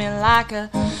hit me like a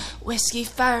whiskey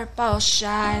fireball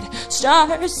shot.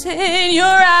 Stars in your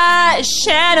eyes,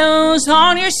 shadows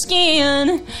on your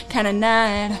skin, kind of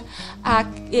night I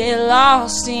get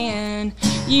lost in.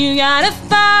 You got a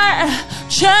fire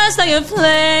just like a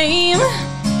flame,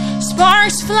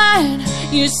 sparks flying,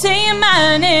 you say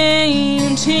my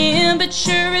name.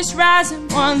 Temperature is rising,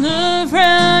 one look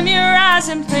from your eyes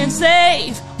and playing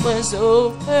safe was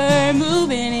over,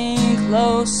 moving in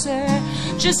closer,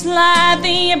 just like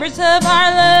the embers of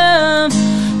our love,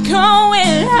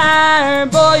 going higher.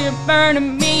 Boy, you're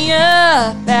burning me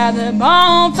up at the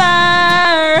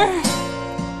bonfire,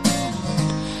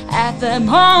 at the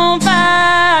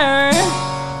bonfire.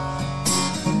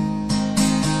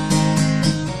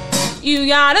 You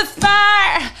got a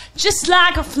fire just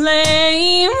like a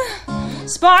flame,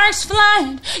 sparks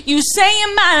flying, you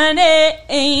saying my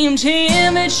name.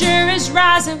 Temperature is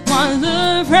rising, one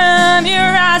look from your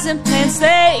eyes and playing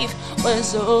safe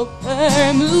was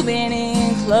over, moving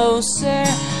in closer,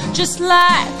 just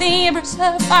like the embers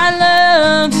of our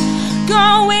love,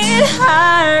 going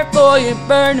higher. Boy, you're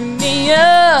burning me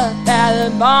up at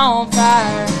the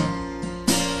bonfire.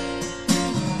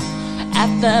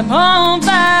 at the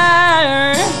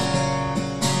bonfire.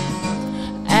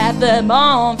 At the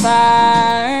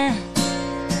bonfire.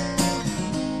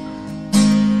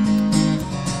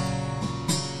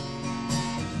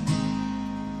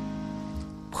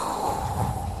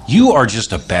 You are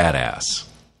just a badass.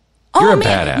 You're a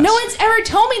badass. No one's ever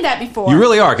told me that before. You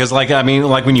really are, because my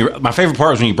favorite part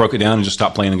was when you broke it down and just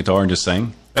stopped playing the guitar and just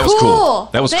sang. That was cool.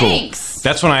 That was Thanks. cool.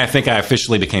 That's when I think I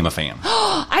officially became a fan.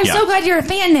 I'm so glad you're a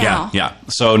fan now. Yeah.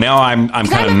 So now I'm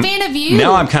kind of a fan of you.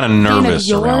 Now I'm kind of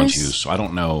nervous around you, yours? so I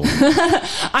don't know.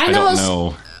 I'm the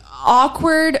most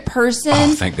awkward person.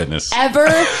 Oh, thank goodness. Ever.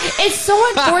 It's so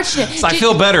unfortunate. So I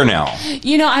feel better now.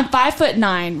 You know, I'm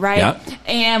 5'9", right? Yeah.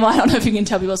 And I don't know if you can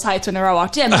tell people's heights whenever I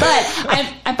walked in, but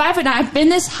I'm 5'9". I've been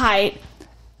this height,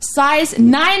 size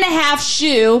 9.5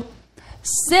 shoe,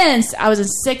 since I was in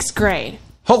 6th grade.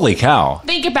 Holy cow.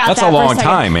 Think about That's that. a long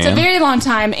time, man. It's a very long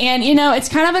time. And, you know, it's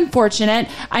kind of unfortunate.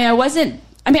 I wasn't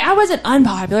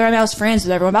unpopular. I was friends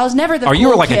with everyone, but I was never the cool you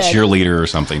were like kid. A cheerleader or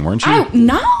something, weren't you?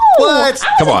 No. What?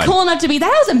 I wasn't cool enough to be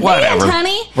that. I was a band,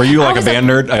 honey. Were you like a band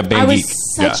nerd? A band geek?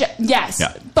 Yes,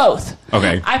 both.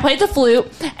 Okay. I played the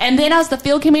flute, and then I was the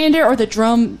field commander or the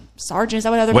drum sergeant. Is that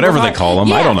what other whatever people they call them?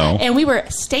 Yeah. I don't know. And we were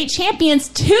state champions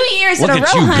 2 years Look in a row,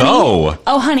 at you honey. go.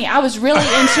 Oh, honey, I was really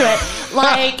into it.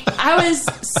 Like, I was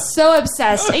so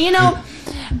obsessed. And, you know,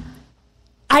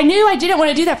 I knew I didn't want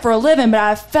to do that for a living, but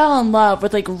I fell in love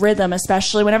with, like, rhythm,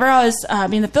 especially whenever I was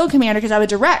being the field commander, because I would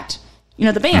direct, you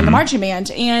know, the band, the marching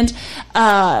band, and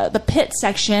the pit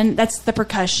section, that's the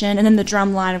percussion, and then the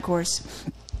drum line, of course.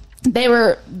 They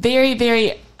were very,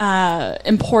 very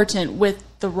important with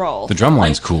the role. The drum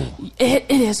line's cool. It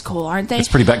is cool, aren't they? It's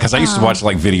pretty bad, because I used to watch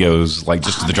like videos like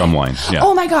just to the drum line. Yeah.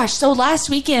 Oh my gosh. So last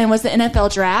weekend was the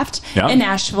NFL draft in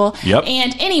Nashville. Yep.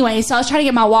 And anyway, so I was trying to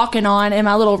get my walking on and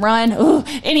my little run.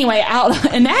 Anyway,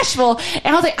 out in Nashville. And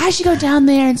I was like, I should go down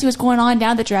there and see what's going on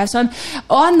down the draft. So I'm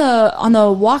on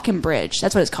the walking bridge.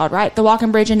 That's what it's called, right? The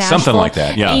walking bridge in Nashville. Something like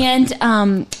that, yeah.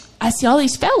 And I see all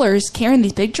these fellers carrying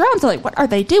these big drums. I'm like, what are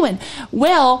they doing?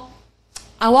 Well,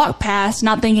 I walked past,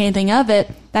 not thinking anything of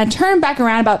it. Then I turned back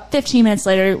around about 15 minutes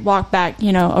later, walked back,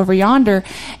 you know, over yonder,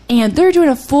 and they're doing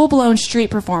a full-blown street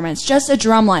performance, just a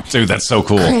drum line. Dude, that's so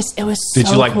cool. Chris, it was so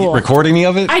cool. Did you record any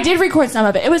of it? I did record some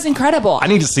of it. It was incredible. I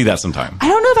need to see that sometime. I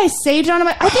don't know if I saved it on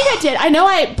my... I think I did. I know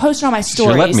I posted on my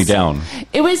stories. You're letting me down.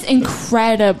 It was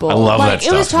incredible. I love that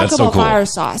stuff. It was talk That's about so cool. fire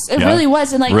sauce. It really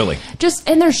was. And like, really?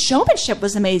 And their showmanship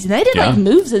was amazing. They did like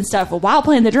moves and stuff while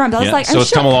playing the drums. I was like, so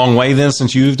it's come a long way then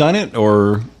since you've done it,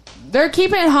 or... They're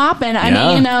keeping it hopping. I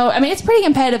mean, you know, it's pretty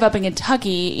competitive up in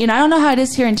Kentucky. You know, I don't know how it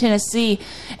is here in Tennessee.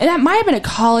 And that might have been a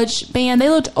college band. They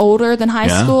looked older than high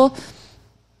school.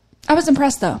 I was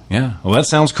impressed, though. Yeah. Well, that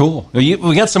sounds cool. We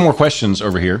got some more questions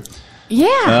over here.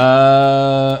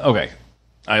 Yeah. Okay.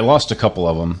 I lost a couple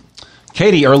of them.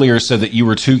 Katie earlier said that you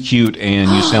were too cute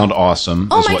and you sound awesome.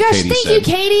 Oh, my gosh. Thank you,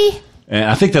 Katie. And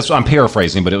I think I'm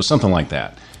paraphrasing, but it was something like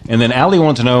that. And then Allie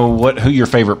wanted to know who your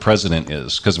favorite president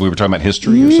is, because we were talking about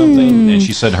history or something, and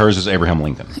she said hers is Abraham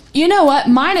Lincoln. You know what?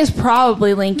 Mine is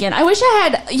probably Lincoln. I wish I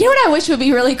had... You know what I wish would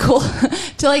be really cool?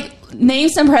 To, like, name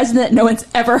some president no one's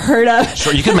ever heard of.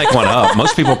 Sure, you can make one up.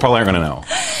 Most people probably aren't going to know.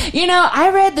 You know,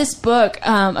 I read this book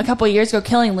a couple of years ago,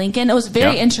 Killing Lincoln. It was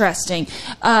very interesting.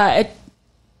 If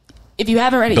you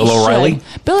haven't read it, Bill O'Reilly?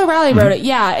 Bill O'Reilly wrote it,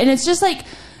 yeah. And it's just like...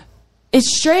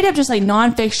 It's straight up just like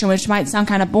nonfiction, which might sound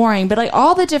kind of boring, but like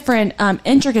all the different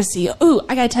intricacy. Ooh,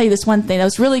 I got to tell you this one thing that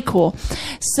was really cool.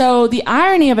 So the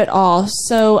irony of it all.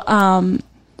 So,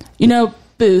 you know,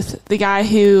 Booth, the guy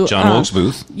who... John Wilkes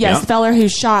Booth. Yes, the fella who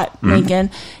shot Lincoln.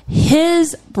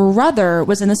 His brother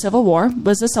was in the Civil War,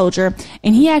 was a soldier,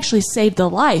 and he actually saved the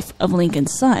life of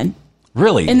Lincoln's son.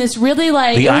 Really? And this really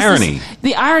like... The irony.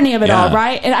 The irony of it all,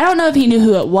 right? And I don't know if he knew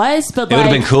who it was, but it would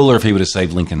have been cooler if he would have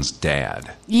saved Lincoln's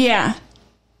dad. Yeah.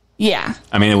 Yeah.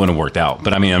 I mean, it wouldn't have worked out,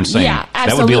 but I mean, I'm saying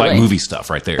that would be like movie stuff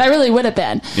right there. That really would have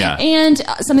been. Yeah. And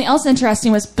something else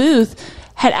interesting was Booth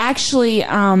had actually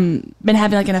been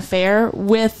having like an affair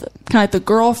with kind of like the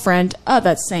girlfriend of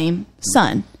that same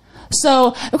son. So,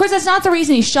 of course, that's not the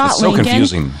reason he shot Lincoln. So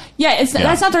confusing. Yeah,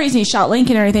 that's not the reason he shot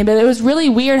Lincoln or anything, but it was really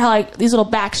weird how, like, these little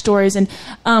backstories. And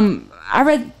I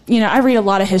read a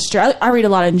lot of history. I read a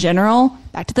lot in general.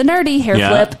 Back to the nerdy hair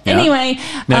flip. Yeah. Anyway.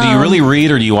 Now, do you really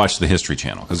read or do you watch the History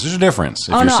Channel? Because there's a difference.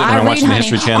 If you're sitting there watching the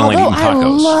History Channel and eating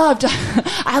tacos.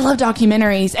 I love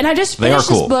documentaries. And I just finished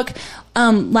this book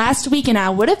last week, and I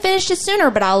would have finished it sooner,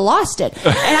 but I lost it.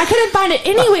 And I couldn't find it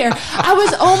anywhere. I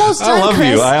was almost done, I love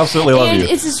Chris. you. I absolutely love you. And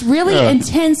it's this really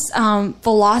intense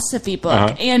philosophy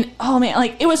book. And, oh, man,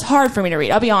 like, it was hard for me to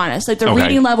read. I'll be honest. Like, the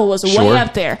reading level was way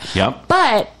up there. Yep.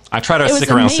 But... I try to stick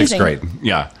around 6th grade.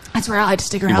 Yeah. That's where I like to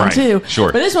stick around Right. too.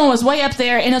 Sure. But this one was way up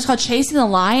there, and it was called Chasing the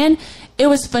Lion. It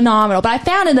was phenomenal. But I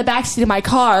found it in the backseat of my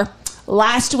car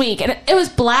last week, and it was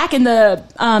black, and the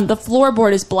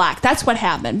floorboard is black. That's what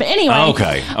happened. But anyway,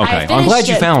 Okay. I'm glad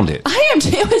you found it. I am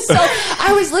too. It was so.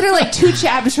 I was literally like 2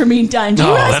 chapters from being done. Do you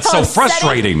realize that's how so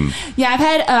frustrating. upsetting?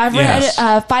 Yeah, I've Yes.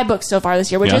 read 5 books so far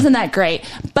this year, which Yeah. isn't that great,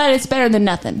 but it's better than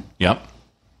nothing. Yep.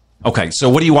 Okay, so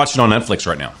what are you watching on Netflix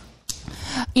right now?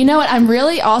 You know what? I'm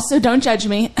really also, don't judge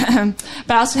me, but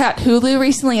I also had Hulu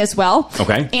recently as well.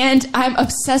 Okay. And I'm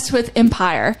obsessed with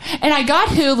Empire. And I got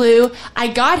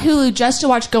Hulu. Just to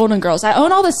watch Golden Girls. I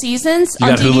own all the seasons. You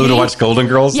on got Hulu DVD. to watch Golden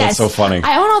Girls? Yes. That's so funny.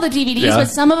 I own all the DVDs, Yeah. but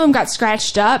some of them got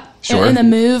scratched up Sure. in the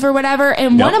move or whatever.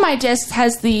 And Yep. one of my discs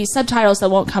has the subtitles that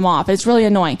won't come off. It's really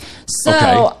annoying. So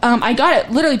Okay. I got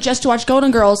it literally just to watch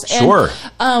Golden Girls. Sure.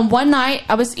 And one night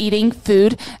I was eating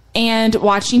food and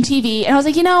watching TV, and I was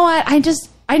like, you know what?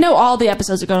 I know all the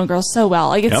episodes of Golden Girls so well.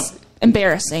 Like, it's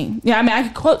embarrassing. Yeah, I mean, I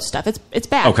could quote stuff. It's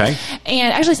bad. Okay.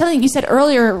 And actually, something you said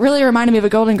earlier really reminded me of a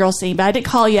Golden Girls scene, but I didn't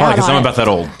call you out Because on I'm it. about that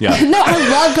old. Yeah. No, I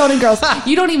love Golden Girls.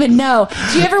 You don't even know.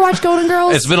 Do you ever watch Golden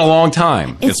Girls? It's been a long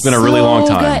time. It's been a really so long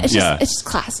time. good. It's yeah. just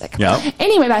classic. Yeah.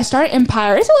 Anyway, but I started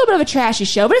Empire. It's a little bit of a trashy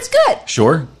show, but it's good.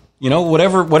 Sure. You know,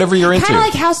 whatever you're into. Kind of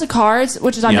like House of Cards,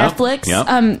 which is on Yeah. Netflix.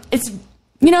 Yeah. It's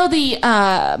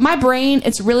my brain.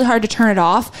 It's really hard to turn it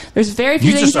off. There's very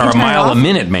few You things just you are can a turn it mile a off.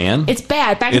 minute, man. It's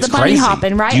bad. Back It's to the bunny crazy.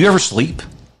 hopping, right? Do you ever sleep?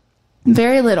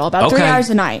 Very little, about 3 Okay. hours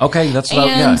a night. Okay, that's about-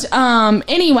 And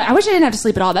anyway, I wish I didn't have to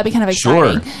sleep at all. That'd be kind of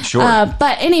exciting. Sure.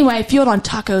 But anyway, fueled on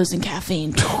tacos and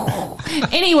caffeine.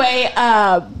 Anyway,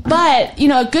 but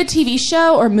a good TV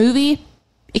show or movie,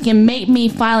 it can make me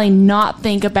finally not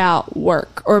think about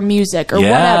work or music or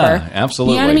whatever.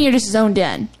 Absolutely. You know what I mean? You're just zoned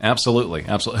in. Absolutely.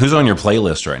 Who's on your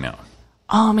playlist right now?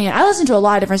 Oh man, I listen to a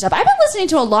lot of different stuff. I've been listening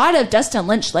to a lot of Dustin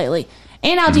Lynch lately,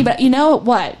 and Aldi. But you know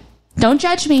what? Don't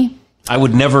judge me. I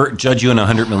would never judge you in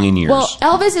 100 million years. Well,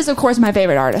 Elvis is of course my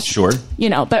favorite artist. Sure.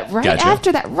 But right Gotcha.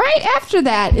 after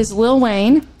that is Lil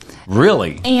Wayne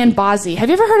Really? and Bozzy. Have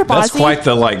you ever heard of Bozzy? That's quite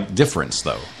the difference,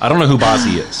 though. I don't know who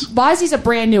Bozzy is. Bozzy's a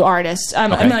brand new artist. I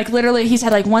Okay. mean, literally, he's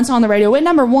had one song on the radio. It went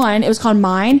 #1. It was called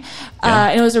Mine. Yeah.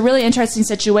 And it was a really interesting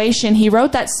situation. He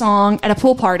wrote that song at a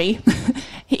pool party.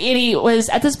 He was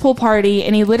at this pool party,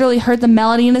 and he literally heard the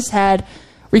melody in his head,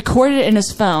 recorded it in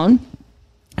his phone,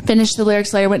 finished the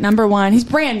lyrics later, went #1. He's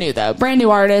brand new, though. Brand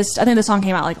new artist. I think the song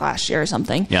came out last year or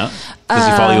something. Yeah? Does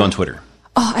he follow you on Twitter?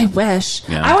 Oh, I wish.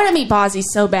 Yeah. I want to meet Bozzy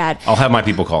so bad. I'll have my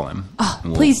people call him.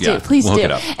 Please do. Please we'll do.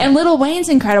 hook it up. And Lil Wayne's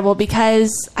incredible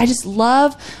because I just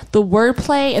love the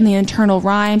wordplay and the internal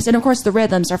rhymes. And of course, the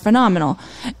rhythms are phenomenal.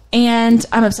 And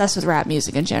I'm obsessed with rap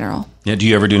music in general. Yeah, do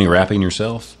you ever do any rapping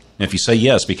yourself? And if you say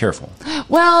yes, be careful.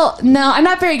 Well, no, I'm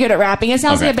not very good at rapping. It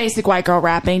sounds Okay. like a basic white girl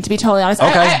rapping, to be totally honest.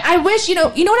 Okay. I wish, you know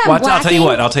what I'm Well, lacking? I'll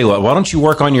tell you what. Why don't you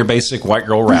work on your basic white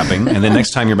girl rapping, and then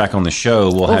next time you're back on the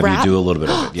show, we'll have rap? you do a little bit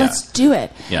of it. Yeah. Let's do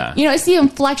it. Yeah. It's the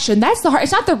inflection. That's the hard.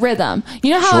 It's not the rhythm. You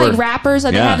know how Sure. rappers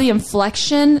they Yeah. have the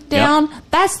inflection down?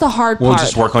 That's the hard We'll part.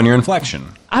 just work on your inflection.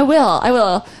 I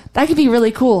will. That could be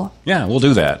really cool. Yeah, we'll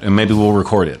do that, and maybe we'll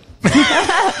record it.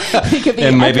 It could be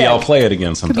And maybe epic. I'll play it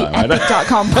again sometime. I don't-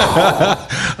 Epic.com.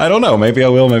 I don't know. Maybe I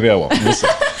will. Maybe I won't. We'll see.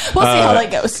 We'll see how that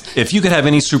goes. If you could have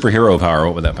any superhero power,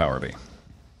 what would that power be?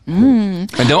 And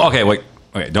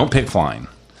don't pick flying.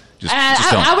 Just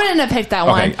don't. I wouldn't have picked that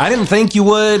one. Okay, I didn't think you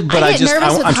would, but I get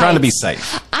nervous with I'm trying to be heights.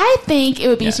 safe. I think it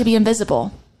would be Yeah. to be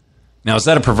invisible. Now, is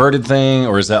that a perverted thing,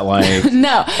 or is that like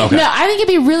No, Okay. no. I think it'd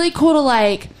be really cool to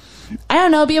I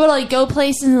don't know, be able to go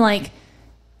places and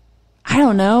I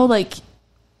don't know,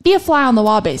 be a fly on the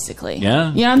wall, basically.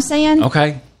 Yeah. You know what I'm saying?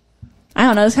 okay? I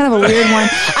don't know. It's kind of a weird one.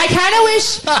 I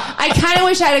kind of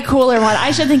wish I had a cooler one.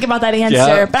 I should think about that answer.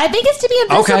 Yeah. But I think it's to be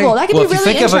invisible. Okay. That could well, be if really you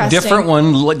think interesting. of a different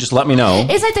one, just let me know.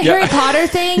 It's like the Yeah. Harry Potter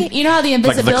thing. You know how the Like the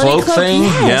invisibility cloak thing?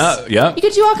 Yes. Yeah. You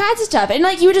could do all kinds of stuff. And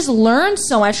you would just learn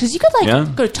so much because you could Yeah.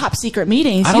 go to top secret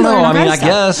meetings. I don't You learn know. all I mean, kinds I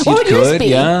of stuff. guess What you would yours could, be?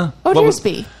 yeah. What would yours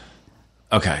be?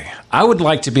 Okay, I would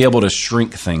like to be able to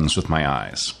shrink things with my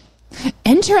eyes.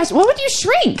 Interesting. What would you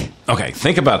shrink? Okay,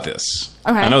 think about this.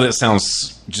 Okay. I know that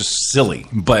sounds just silly,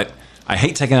 but I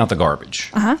hate taking out the garbage.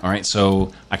 Uh-huh. All right,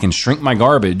 so I can shrink my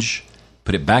garbage,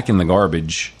 put it back in the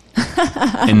garbage,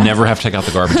 and never have to take out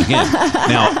the garbage again.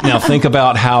 Now think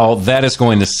about how that is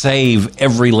going to save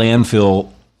every landfill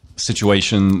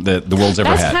situation that the world's ever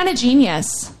That's had. kind of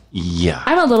genius. Yeah.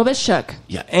 I'm a little bit shook.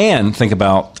 Yeah, and think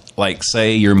about,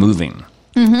 say you're moving.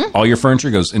 Mm-hmm. All your furniture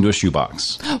goes into a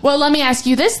shoebox. Well, let me ask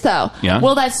you this though. Yeah?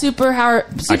 Will that superpower?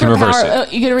 I can reverse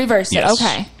it. You're going to reverse Yes. it.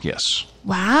 Okay. Yes.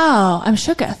 Wow. I'm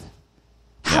shooketh.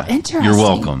 How Yeah. interesting. You're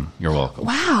welcome. You're welcome.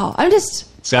 Wow. I'm just.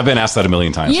 See, I've been asked that a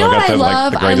million times. You know what I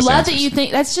love? I love answers. that you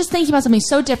think that's just thinking about something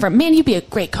so different. Man, you'd be a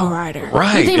great co-writer.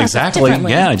 Right, exactly.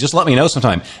 Yeah, just let me know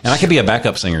sometime. And I could be a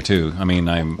backup singer too. I mean,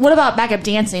 What about backup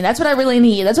dancing? That's what I really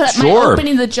need. That's what my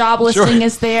opening the job listing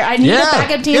is there. I need a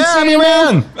backup dancer. Yeah, I'm your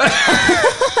man.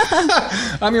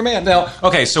 I'm your man. Now,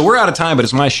 okay, so we're out of time, but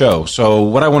it's my show. So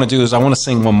what I want to do is I want to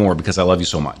sing one more because I love you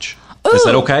so much. Ooh, is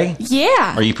that okay?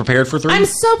 Yeah. Are you prepared for 3? I'm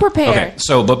so prepared. Okay,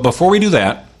 so but before we do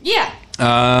that,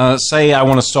 say I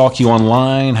want to stalk you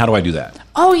online. How do I do that?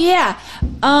 Oh, yeah.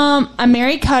 I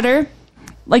married Kutter,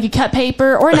 like you cut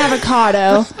paper or an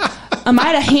avocado. I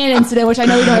had a hand incident, which I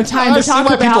know we don't have time to talk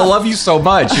about. People love you so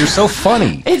much. You're so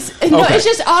funny. It's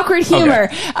just awkward humor.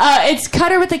 Okay. It's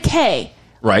Kutter with a K.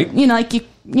 Right. You know, like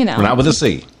you know. Not with a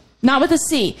C. Not with a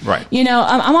C. Right. You know,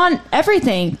 I'm on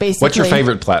everything, basically. What's your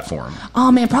favorite platform?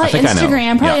 Oh, man, probably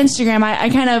Instagram. Instagram. I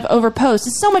kind of overpost.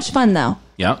 It's so much fun, though.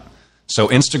 Yeah. So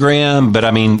Instagram, but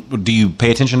I mean, do you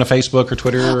pay attention to Facebook or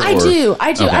Twitter? I do. Okay.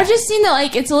 I've just seen that,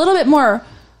 like, it's a little bit more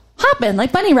hopping,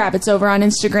 like bunny rabbits over on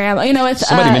Instagram. You know, it's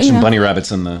somebody mentioned bunny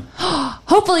rabbits in the.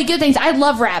 Hopefully, good things. I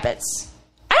love rabbits.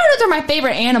 I don't know if they're my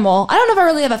favorite animal. I don't know if I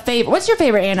really have a favorite. What's your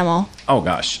favorite animal? Oh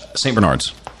gosh, St.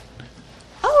 Bernards.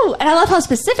 Oh, and I love how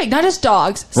specific, not just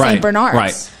dogs. St. Bernards.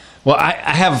 Right. Well, I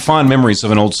have fond memories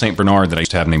of an old St. Bernard that I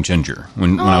used to have named Ginger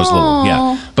when I was little.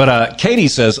 Yeah. But Katie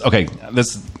says, okay,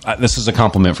 this is a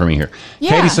compliment for me here. Yeah.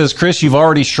 Katie says, Chris, you've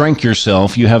already shrank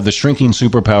yourself. You have the shrinking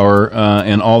superpower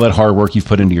and all that hard work you've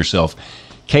put into yourself.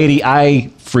 Katie,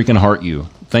 I freaking heart you.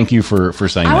 Thank you for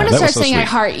saying that. I want to start saying sweet. I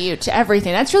heart you to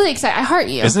everything. That's really exciting. I heart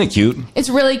you. Isn't it cute? It's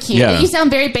really cute. Yeah. You sound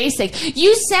very basic.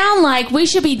 You sound like we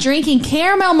should be drinking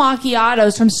caramel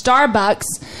macchiatos from Starbucks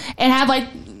and have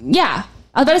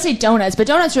I was about to say donuts, but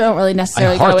donuts don't really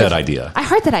necessarily I heart that idea. I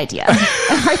heart that idea. I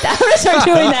heart that. I'm going to start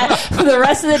doing that for the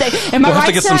rest of the day. Am we'll have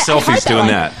to get some selfies doing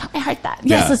that. I heart that.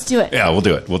 Yes, let's do it. Yeah, we'll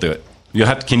do it.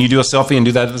 Can you do a selfie and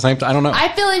do that at the same time? I don't know. I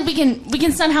feel like we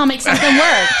can somehow make something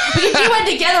work. We can do one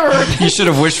together. You should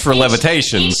have wished for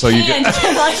levitation, so you can.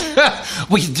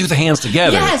 We can do the hands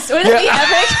together. Yes, wouldn't it be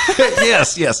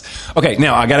epic? Yes. Okay,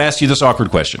 now I got to ask you this awkward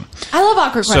question. I love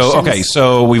awkward questions.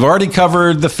 So we've already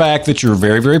covered the fact that you're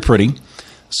very, very pretty.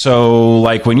 So,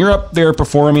 like, when you're up there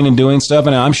performing and doing stuff,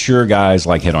 and I'm sure guys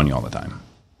like hit on you all the time.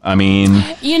 I mean,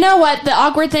 you know what the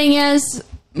awkward thing is?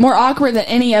 More awkward than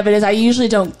any of it is I usually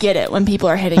don't get it when people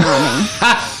are hitting on me.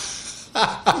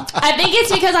 I think it's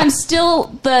because I'm still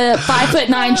the 5'9",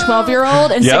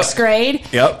 12-year-old in 6th grade.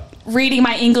 Yep. Reading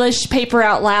my English paper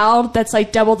out loud that's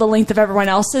like double the length of everyone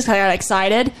else's because I got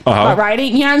excited about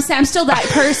writing. You know what I'm saying? I'm still that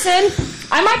person.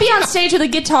 I might be on stage with a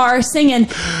guitar singing,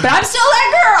 but I'm still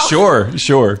that girl.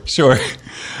 Sure.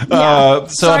 Yeah.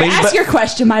 Sorry, ask your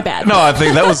question. My bad. No, I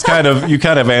think that was you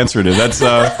kind of answered it.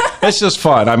 That's just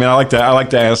fun. I mean, I like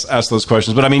to ask those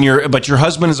questions. But I mean, your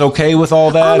husband is okay with all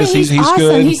that. Oh, he's awesome.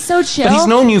 Good. He's so chill. But he's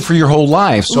known you for your whole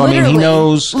life, so literally, I mean, he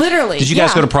knows. Literally. Did you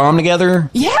guys go to prom together?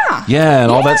 Yeah. Yeah,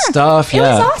 and all that stuff. Yeah.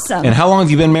 It was awesome. And how long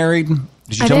have you been married?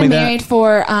 Did you tell me that? I've been married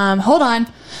for hold on.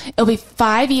 It'll be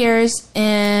 5 years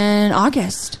in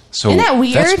August. So isn't that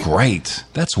weird? That's great.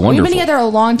 That's wonderful. We've been together a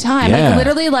long time. Yeah. Like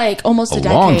literally like almost a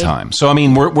decade. A long time. So I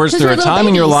mean, was there a time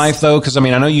in your life though? Because I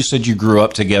mean, I know you said you grew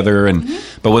up together,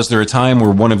 but was there a time where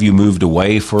one of you moved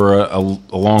away for a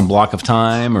long block of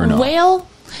time, or no? Well,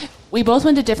 we both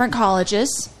went to different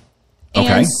colleges, okay.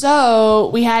 And so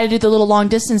we had to do the little long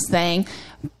distance thing.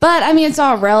 But I mean, it's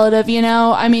all relative, you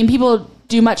know. I mean, people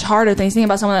do much harder things. Think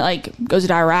about someone that like goes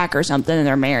to Iraq or something and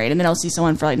they're married and then they'll see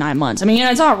someone for like 9 months. I mean, you know,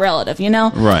 it's all relative, you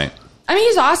know? Right. I mean,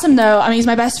 he's awesome though. I mean, he's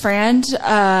my best friend.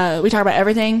 We talk about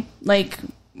everything. Like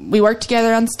we work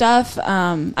together on stuff.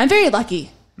 I'm very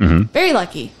lucky. Mm-hmm. Very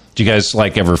lucky. Do you guys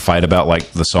like ever fight about like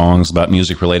the songs, about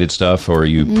music related stuff, or are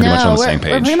you pretty much on the same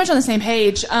page? We're pretty much on the same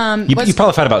page. You probably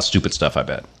fight about stupid stuff, I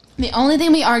bet. The only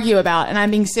thing we argue about, and I'm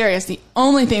being serious, the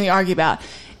only thing we argue about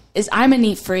is I'm a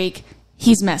neat freak.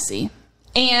 He's messy.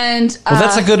 And well,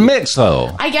 that's a good mix,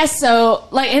 though. I guess so.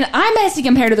 Like, and I'm messy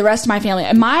compared to the rest of my family.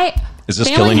 And my is this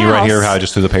killing you right here? How I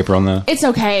just threw the paper on the? It's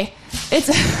okay. It's.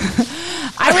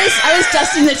 I was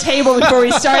dusting the table before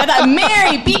we started. I thought,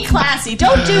 Mary, be classy.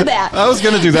 Don't do that. I was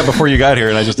going to do that before you got here,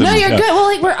 and I just didn't. No, you're good. Well,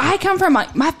 like where I come from,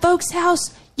 like, my folks'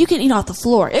 house, you can eat off the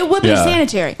floor. It would be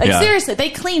sanitary. Like seriously, they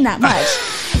clean that much.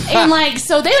 And like,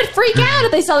 so they would freak out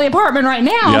if they saw the apartment right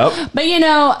now. Yep. But you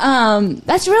know,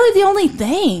 that's really the only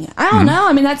thing. I don't know.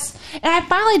 I mean, and I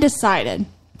finally decided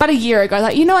about a year ago. I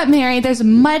thought, you know what, Mary, there's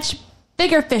much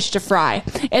bigger fish to fry.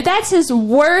 If that's his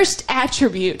worst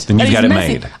attribute, then you got it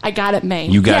made. I got it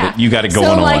made. You got it. You got it going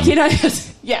on. So like, you know,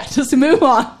 just move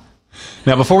on.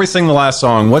 Now, before we sing the last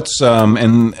song, what's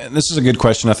and this is a good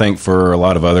question, I think, for a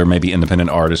lot of other maybe independent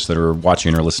artists that are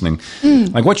watching or listening.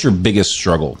 Like, what's your biggest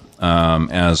struggle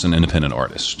as an independent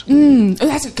artist? Oh,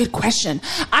 that's a good question.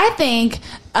 I think.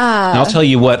 I'll tell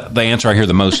you what the answer I hear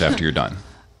the most after you're done.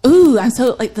 Ooh, I'm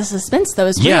so like the suspense though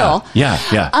is real. Yeah.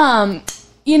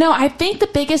 I think the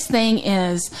biggest thing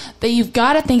is that you've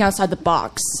got to think outside the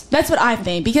box. That's what I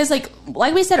think. Because, like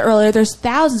we said earlier, there's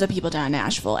thousands of people down in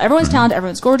Nashville. Everyone's talented,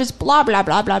 everyone's gorgeous, blah, blah,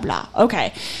 blah, blah, blah.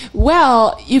 Okay.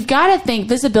 Well, you've got to think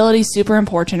visibility is super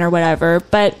important or whatever,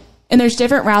 and there's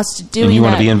different routes to doing that. And you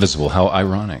want to be invisible. How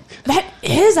ironic. That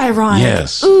is ironic.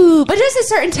 Yes. Ooh, but just at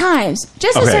certain times.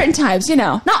 At certain times,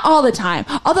 not all the time.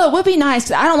 Although it would be nice,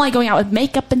 because I don't like going out with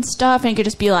makeup and stuff, and it could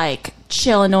just be, like,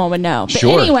 chill and no one would know.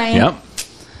 But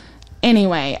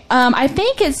Anyway, I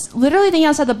think it's literally thinking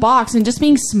outside the box and just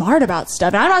being smart about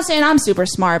stuff. And I'm not saying I'm super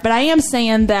smart, but I am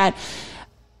saying that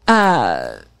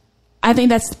I think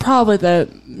that's probably the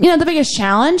biggest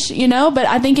challenge, But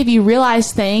I think if you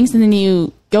realize things and then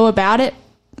you go about it,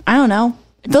 I don't know.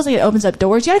 It feels like it opens up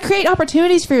doors. You got to create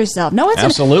opportunities for yourself. No one's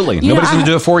absolutely. Nobody's going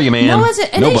to do it for you, man. No one's,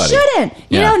 and nobody. They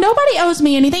shouldn't. Nobody owes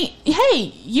me anything.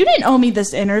 Hey, you didn't owe me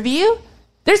this interview.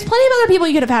 There's plenty of other people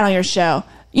you could have had on your show.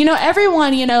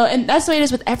 Everyone, and that's the way it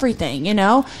is with everything,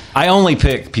 I only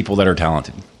pick people that are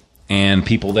talented and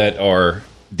people that are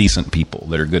decent people,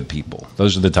 that are good people.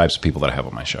 Those are the types of people that I have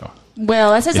on my show.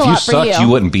 Well, that says a lot for you. If you sucked, you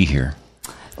wouldn't be here.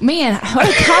 Man, what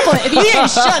a compliment. If you didn't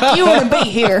suck, you wouldn't be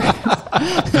here.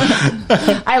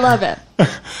 I love it.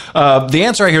 The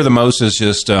answer I hear the most is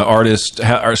just artists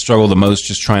struggle the most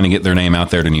just trying to get their name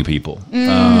out there to new people.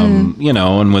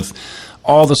 And with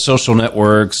all the social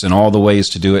networks and all the ways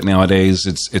to do it nowadays,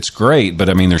 it's great, but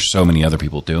I mean, there's so many other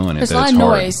people doing it. There's a lot of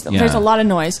noise. Yeah. There's a lot of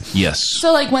noise. Yes.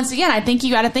 So, like, once again, I think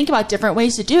you got to think about different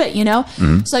ways to do it,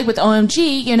 So, like, with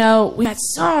OMG, we had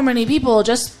so many people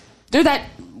just through that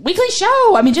weekly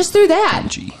show. I mean, just through that.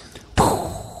 OMG.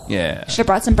 Yeah. Should have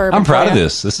brought some bourbon. I'm proud of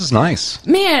this. This is nice.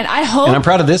 Man, I hope. And I'm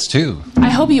proud of this, too. I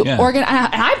hope you organize.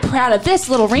 And I'm proud of this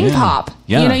little ring pop.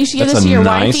 Yeah. You should give this to your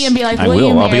wifey and be like, will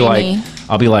you marry me?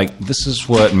 I'll be like, this is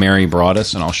what Mary brought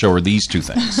us, and I'll show her these two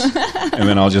things. And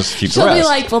then I'll just keep the rest. She'll be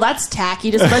like, well, that's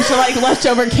tacky. Just a bunch of,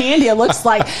 leftover candy, it looks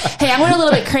like. Hey, I went a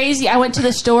little bit crazy. I went to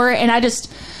the store, and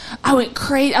I went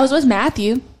crazy. I was with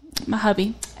Matthew, my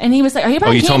hubby, and he was like, are you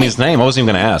buying candy? You told me his name. I wasn't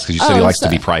even going to ask, because you said he likes to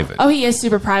be private. Oh, he is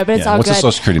super private, but it's all What's good. his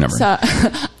social security number? So,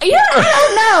 I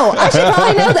don't know. I should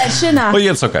probably know that, shouldn't I? Well,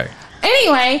 yeah, it's okay.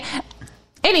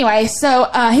 Anyway, so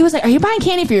he was like, are you buying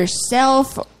candy for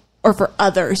yourself or for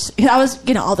others? I was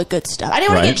getting all the good stuff. I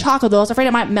didn't want to get chocolate, though. I was afraid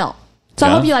it might melt. So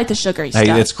I hope you like the sugary stuff.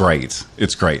 Hey, it's great.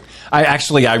 It's great.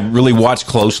 I really watch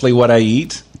closely what I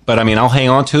eat, but I mean, I'll hang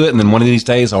on to it, and then one of these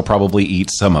days I'll probably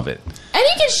eat some of it. And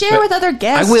you can share with other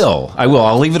guests. I will.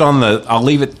 I'll leave it on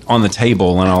the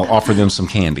table, and I'll offer them some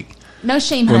candy. No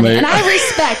shame, honey. And I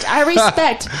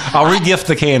respect. I'll re-gift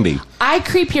the candy. I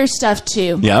creep your stuff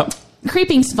too. Yep.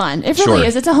 Creeping's fun. It really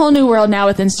is. It's a whole new world now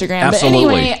with Instagram.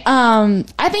 Absolutely. But anyway,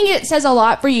 I think it says a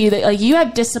lot for you that you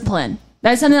have discipline.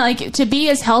 That's something to be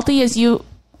as healthy as you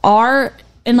are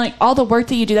and all the work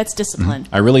that you do, that's discipline.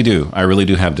 I really do. I really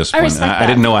do have discipline. I respect that. I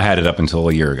didn't know I had it up until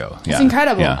a year ago. It's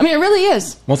incredible. Yeah. I mean, it really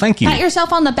is. Well, thank you. Pat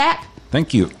yourself on the back.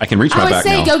 Thank you. I can reach my back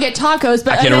now. I would say go get tacos,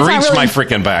 but I can reach my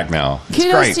freaking back now. It's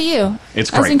kudos great. to you.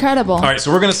 It's great. That's incredible. All right,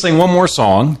 so we're going to sing one more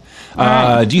song.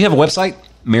 Right. Do you have a website?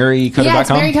 MaryKutter.com? Yeah, it's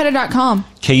MaryKutter.com.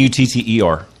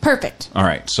 Kutter. Perfect. All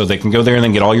right, so they can go there and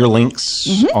then get all your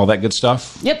links, all that good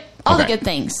stuff? Yep, all the good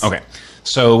things. Okay.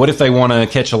 So what if they want to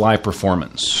catch a live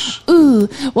performance? Ooh,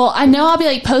 well, I know I'll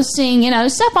be posting,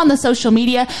 stuff on the social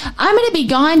media. I'm going to be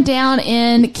gone down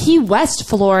in Key West,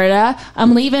 Florida.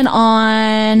 I'm leaving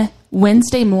on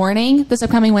Wednesday morning, this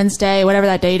upcoming Wednesday, whatever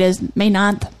that date is, May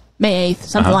 9th. May 8th,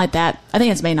 something like that. I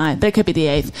think it's May 9th, but it could be the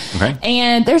 8th. Okay.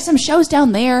 And there's some shows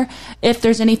down there. If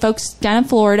there's any folks down in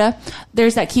Florida,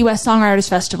 there's that Key West Songwriters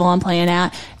Festival I'm playing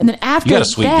at. And then after that... You got a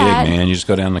sweet gig, man. You just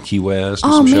go down to Key West, do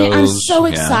some shows. I'm so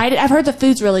excited. I've heard the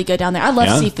food's really good down there. I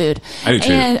love seafood. I do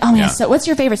too. And, so what's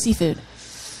your favorite seafood?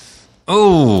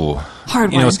 Oh,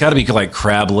 hard one. It's got to be like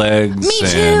crab legs. Me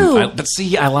too. But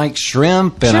see, I like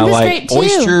shrimp and shrimp I like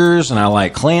oysters and I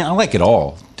like clam. I like it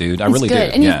all, dude. I really do.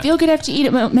 And you feel good after you eat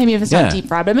it. Maybe if it's not deep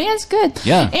fried, but it's good.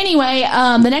 Yeah. Anyway,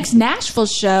 the next Nashville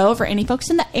show for any folks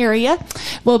in the area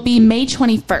will be May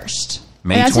 21st.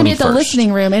 May 21st. That's going to be at the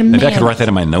Listening Room. Maybe I could write that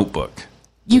in my notebook.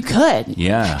 You could.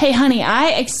 Yeah. Hey, honey,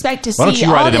 I expect to Why don't see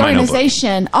you write all it the in my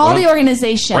organization. All the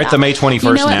organization. Write the May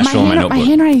 21st National in my notebook. My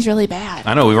handwriting's really bad.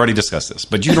 I know, we've already discussed this,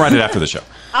 but you can write it after the show.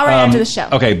 I'll write after the show.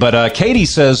 Okay, but Katie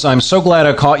says, I'm so glad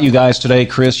I caught you guys today,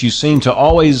 Chris. You seem to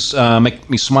always make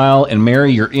me smile, and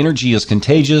Mary, your energy is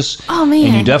contagious. Oh, man.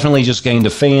 And you definitely just gained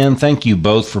a fan. Thank you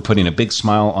both for putting a big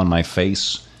smile on my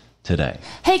face today.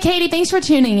 Hey, Katie, thanks for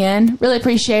tuning in. Really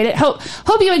appreciate it. Hope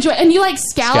you enjoy. And you like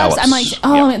scallops? I'm like,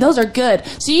 man, those are good.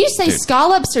 So you say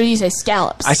scallops or you say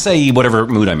scallops? I say whatever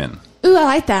mood I'm in. Ooh, I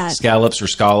like that. Scallops or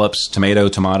scallops, tomato.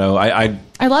 I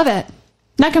love it.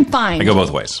 Not confined. I go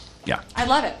both ways. Yeah. I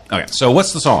love it. Okay, so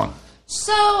what's the song?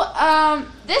 So,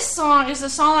 this song is a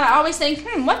song that I always think,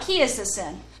 what key is this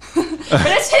in? But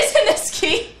it's in this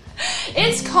key.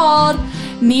 It's called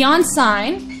Neon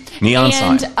Sign. Neon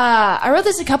Sign. And I wrote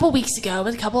this a couple weeks ago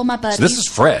with a couple of my buddies. So this is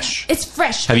fresh. It's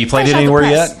fresh. Have you played it anywhere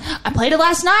yet? I played it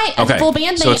last night at the full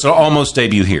band. So it's an almost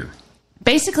debut here.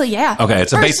 Basically, yeah. Okay,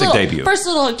 it's a basic debut. First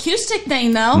little acoustic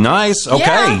thing, though. Nice.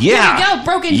 Okay. Yeah. Here we go.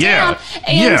 Broken down.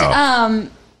 And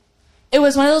it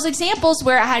was one of those examples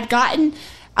where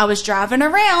I was driving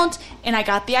around and I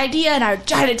got the idea and I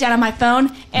jotted it down on my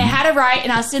phone and had to write.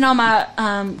 And I was sitting on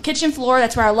my kitchen floor.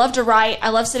 That's where I love to write. I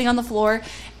love sitting on the floor.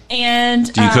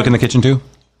 And do you cook in the kitchen too?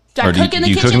 Do I cook in the kitchen? Do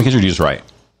you cook in the kitchen or do you just write?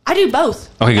 I do both.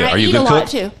 Okay, good. And Are you I a eat good a cook? lot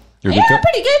too. You're a good cook?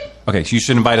 Pretty good. Okay, so you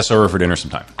should invite us over for dinner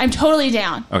sometime. I'm totally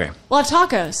down. Okay. We'll have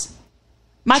tacos.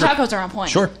 My tacos are on point.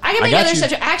 Sure. I can make other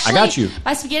stuff. Actually, I got you.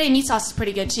 My spaghetti and meat sauce is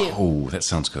pretty good too. Oh, that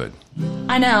sounds good.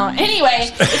 I know. Anyway,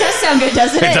 it does sound good,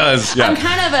 doesn't it? It does, yeah. I'm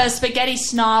kind of a spaghetti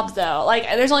snob, though. Like,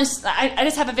 there's only I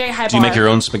just have a very high bar. Do you make your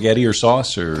own spaghetti or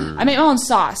sauce, or? I make my own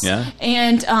sauce. Yeah.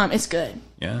 And it's good.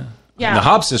 Yeah. Yeah. The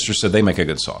Hobbs sisters said they make a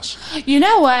good sauce. You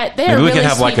know what? They're Maybe we really could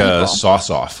have like a people.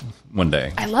 sauce off one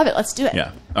day. I love it. Let's do it.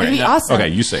 Yeah. It'd be awesome. Okay,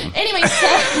 you sing. Anyway,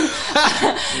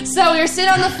 so we were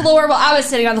sitting on the floor. Well, I was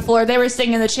sitting on the floor. They were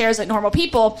sitting in the chairs like normal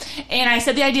people. And I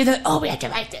said the idea that, we have to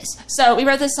write this. So we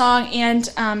wrote this song, and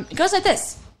it goes like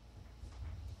this.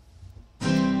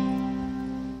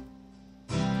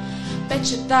 Bet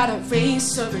you thought I'd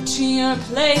race over to your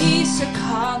place. You're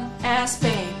calling, ask,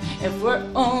 babe, if we're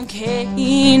okay.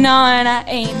 No, and I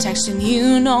ain't texting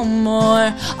you no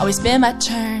more. Always been my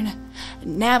turn,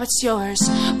 and now it's yours.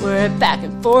 We're back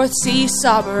and forth,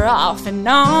 seesaw, we're off and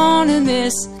on, and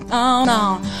this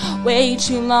on way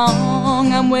too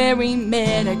long. I'm where we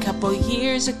met a couple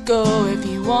years ago. If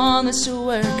you want this to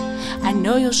work, I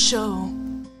know you'll show.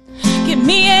 Give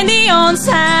me a neon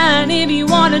sign if you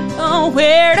want to know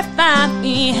where to find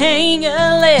me. Hang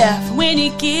a left when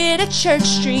you get a Church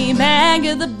Street. Back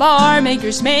of the bar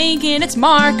maker's making its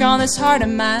mark on this heart of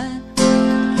mine.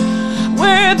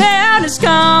 We're about as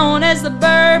gone as the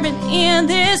bourbon in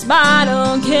this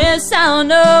bottle. Guess I'll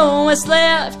know what's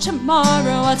left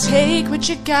tomorrow. I'll take what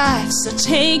you got, so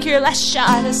take your last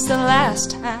shot. It's the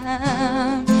last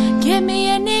time. Give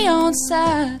me a neon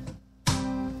sign.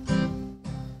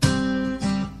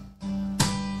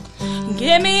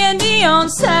 Give me a neon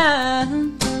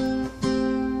sign.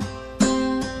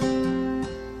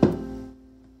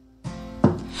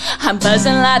 I'm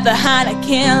buzzing like the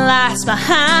Heineken lights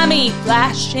behind me,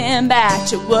 flashing back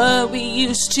to what we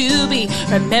used to be.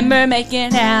 Remember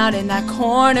making out in that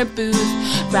corner booth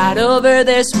right over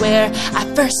there's where I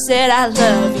first said I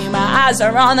love you. My eyes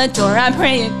are on the door, I'm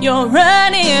praying you'll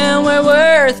run in. We're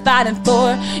worth fighting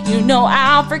for, you know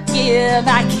I'll forgive.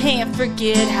 I can't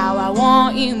forget how I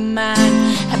want you mine,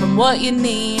 having what you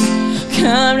need.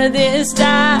 Come to this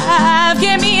dive,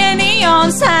 give me a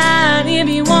neon sign if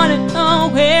you want to know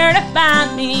where to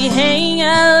find me. Hang a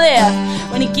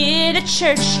left when you get to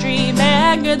Church Street.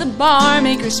 Back of the bar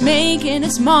maker's making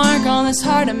its mark on this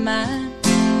heart of mine.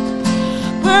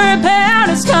 We're about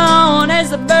as gone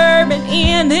as the bourbon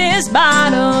in this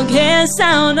bottle. Guess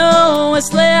I'll know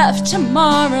what's left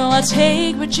tomorrow. I'll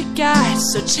take what you got,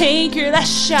 so take your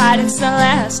last shot. It's the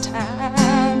last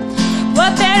time.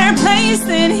 What better place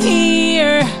than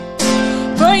here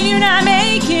for you to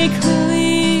make it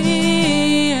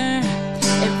clear?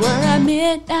 If we're a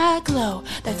midnight glow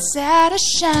that's at a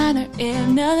shiner, if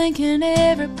nothing can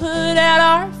ever put out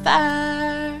our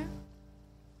fire.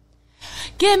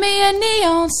 Give me a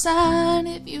neon sign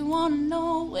if you want to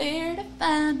know where to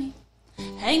find me.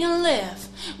 Hang a left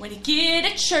when you get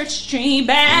a Church Street.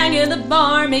 Back of the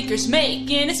bar maker's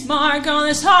making its mark on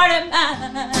this heart of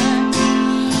mine.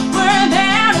 We're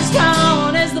about as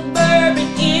gone as the bourbon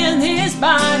in this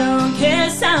bottle.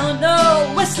 Guess I'll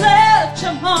know what's left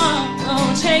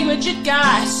tomorrow. Take what you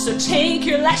got, so take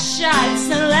your last shot. It's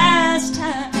the last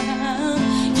time.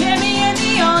 Give me a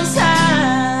neon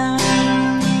sign.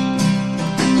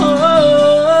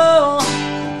 Oh,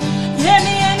 give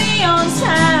me long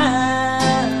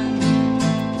time.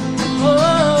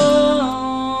 Oh.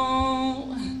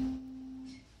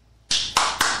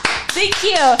 Thank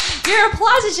you. Your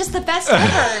applause is just the best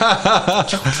ever.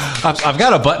 I've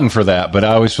got a button for that, but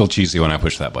I always feel cheesy when I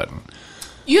push that button.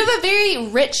 You have a very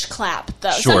rich clap,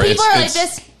 though. Sure, Some people are like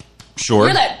this. Sure.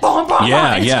 You're like, boom, boom,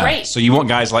 yeah, boom. yeah. Great. So you want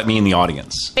guys like me in the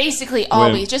audience? Basically,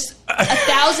 always. Just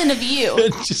 1,000 of you.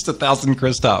 Just 1,000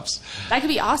 Chris Tops. That could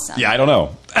be awesome. Yeah, I don't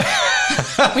know.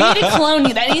 We need to clone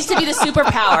you. That needs to be the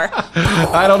superpower.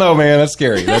 I don't know, man. That's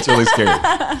scary. That's really scary.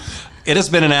 It has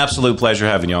been an absolute pleasure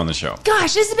having you on the show.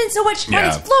 Gosh, this has been so much fun. Yeah.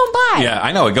 It's flown by. Yeah,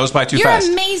 I know. It goes by too fast.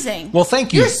 You're amazing. Well,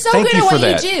 thank you. You're so thank good you at for what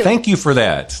that. you do. Thank you for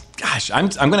that. Gosh, I'm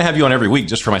going to have you on every week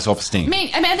just for my self-esteem.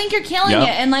 I think you're killing Yep.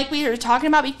 it. And like we were talking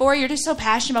about before, you're just so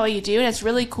passionate about what you do, and it's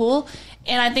really cool.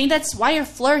 And I think that's why you're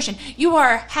flourishing. You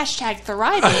are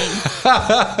 #thriving.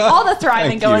 All the thriving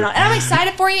Thank going you. on. And I'm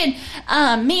excited for you.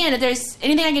 And man, if there's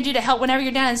anything I can do to help whenever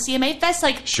you're down in CMA Fest,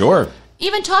 like Sure.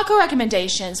 even taco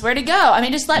recommendations, where to go. I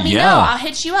mean, just let me Yeah. know. I'll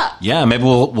hit you up. Yeah, maybe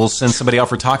we'll send somebody out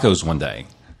for tacos one day.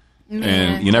 Man,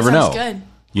 And you never that know. sounds good.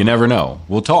 You never know.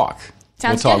 We'll talk.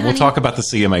 Sounds we'll talk. good, We'll honey. talk about the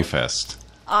CMA Fest.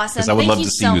 Awesome. Because I would Thank love you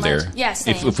to see so you much. there. Yes,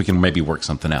 if we can maybe work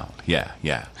something out. Yeah.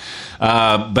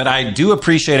 But I do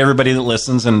appreciate everybody that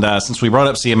listens. And since we brought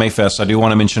up CMA Fest, I do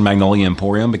want to mention Magnolia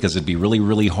Emporium because it'd be really,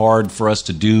 really hard for us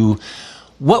to do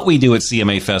what we do at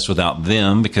CMA Fest without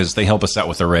them, because they help us out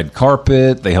with the red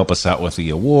carpet. They help us out with the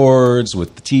awards,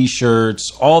 with the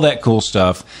T-shirts, all that cool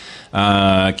stuff.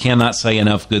 Cannot say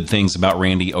enough good things about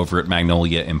Randy over at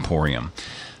Magnolia Emporium.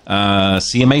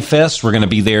 CMA Fest, we're going to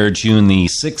be there June the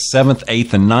 6th, 7th,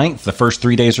 8th, and 9th. The first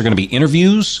 3 days are going to be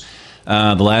interviews.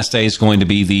 The last day is going to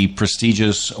be the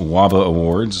prestigious WABA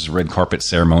Awards, red carpet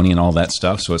ceremony, and all that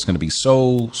stuff. So it's going to be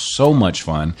so much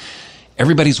fun.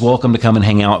 Everybody's welcome to come and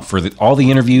hang out for all the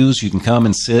interviews. You can come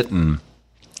and sit and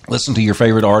listen to your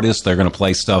favorite artists. They're going to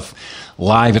play stuff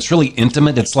live. It's really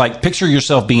intimate. It's like, picture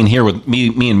yourself being here with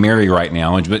me and Mary right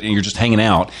now, and you're just hanging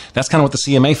out. That's kind of what the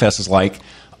CMA Fest is like.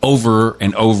 Over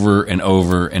and over and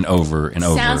over and over and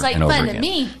over. Sounds like and over fun again. to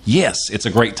me. Yes, it's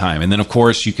a great time. And then, of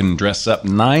course, you can dress up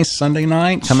nice Sunday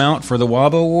night, come out for the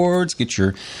WABA Awards, get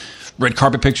your red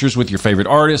carpet pictures with your favorite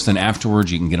artists, and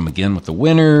afterwards you can get them again with the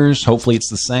winners. Hopefully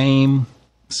it's the same.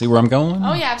 See where I'm going?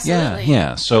 Oh, yeah, absolutely.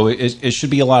 Yeah. So it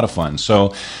should be a lot of fun.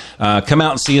 So come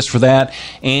out and see us for that.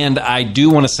 And I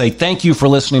do want to say thank you for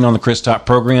listening on the Chris Top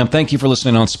program. Thank you for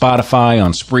listening on Spotify,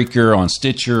 on Spreaker, on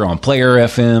Stitcher, on Player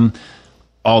FM.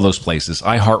 All those places.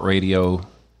 iHeartRadio.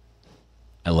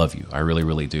 I love you. I really,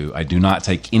 really do. I do not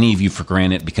take any of you for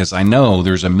granted because I know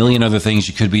there's a million other things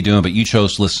you could be doing, but you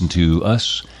chose to listen to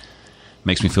us.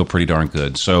 Makes me feel pretty darn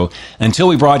good. So until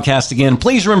we broadcast again,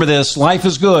 please remember this. Life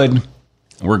is good.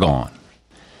 We're gone.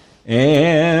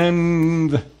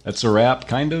 And that's a wrap,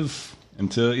 kind of.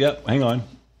 Until, yep, hang on.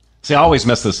 See, I always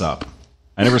mess this up.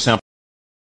 I never sound...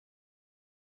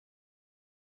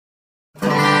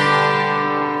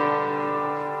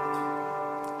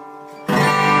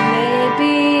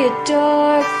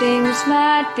 Dark things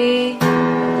might be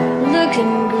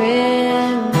looking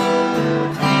grim.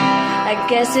 I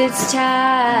guess it's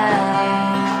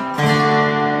time